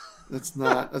 That's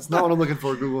not what I'm looking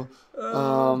for. Google.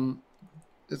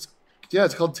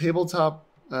 It's called tabletop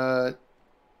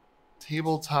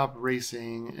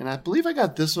racing, and I believe I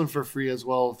got this one for free as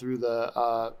well through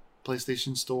the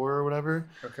PlayStation Store or whatever.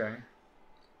 Okay.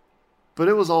 But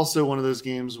it was also one of those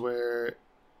games where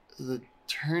the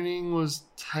turning was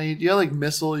tight. You had like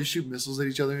you shoot missiles at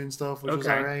each other and stuff, which was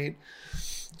Okay. alright.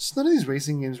 Just none of these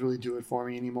racing games really do it for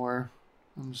me anymore.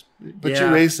 But Yeah.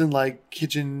 you race in like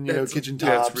kitchen tops.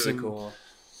 That's really and, cool.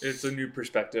 It's a new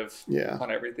perspective Yeah.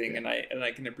 on everything, and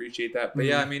I can appreciate that. But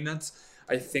yeah, I mean that's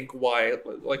I think why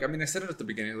like I mean I said it at the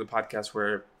beginning of the podcast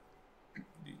where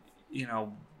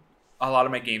a lot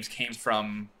of my games came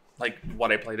from like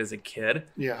what I played as a kid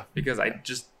Yeah. because I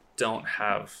just don't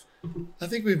have. I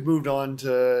think we've moved on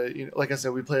to, like I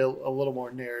said, we play a little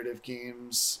more narrative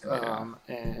games. Yeah.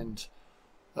 And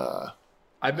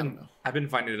I've don't been know.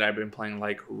 finding that I've been playing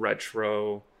like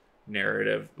retro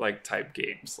narrative like type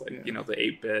games like Yeah. the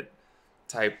 8-bit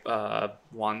type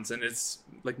ones, and it's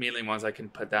like mainly ones I can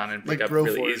put down and pick like up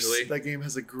really Broforce, easily. that game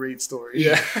has a great story.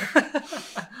 Yeah.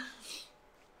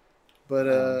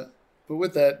 But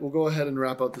with that, we'll go ahead and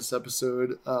wrap up this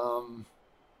episode. I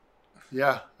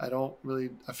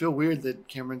feel weird that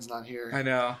Cameron's not here. I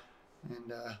know.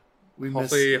 And we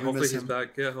Hopefully miss he's him. back.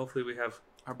 Yeah, hopefully we have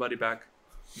our buddy back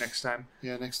next time.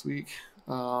 Yeah, next week.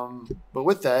 But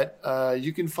with that,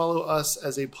 you can follow us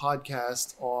as a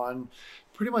podcast on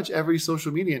pretty much every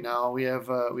social media now. We have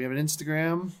an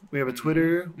Instagram, we have a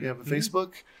Twitter, we have a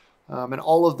Facebook, and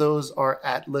all of those are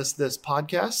at List This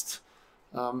Podcast.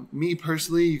 Me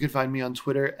personally, you can find me on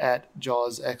Twitter at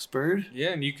JawsXBird. Yeah,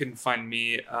 and you can find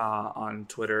me on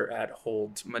Twitter at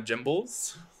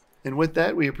HoldMajimbles. And with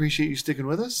that, we appreciate you sticking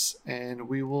with us, and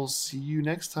we will see you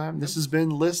next time. This has been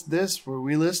List This, where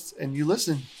we list and you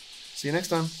listen. See you next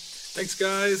time. Thanks,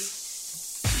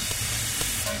 guys.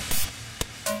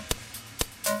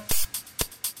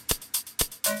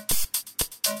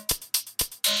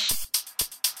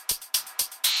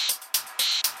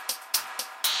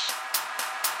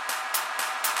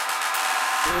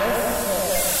 List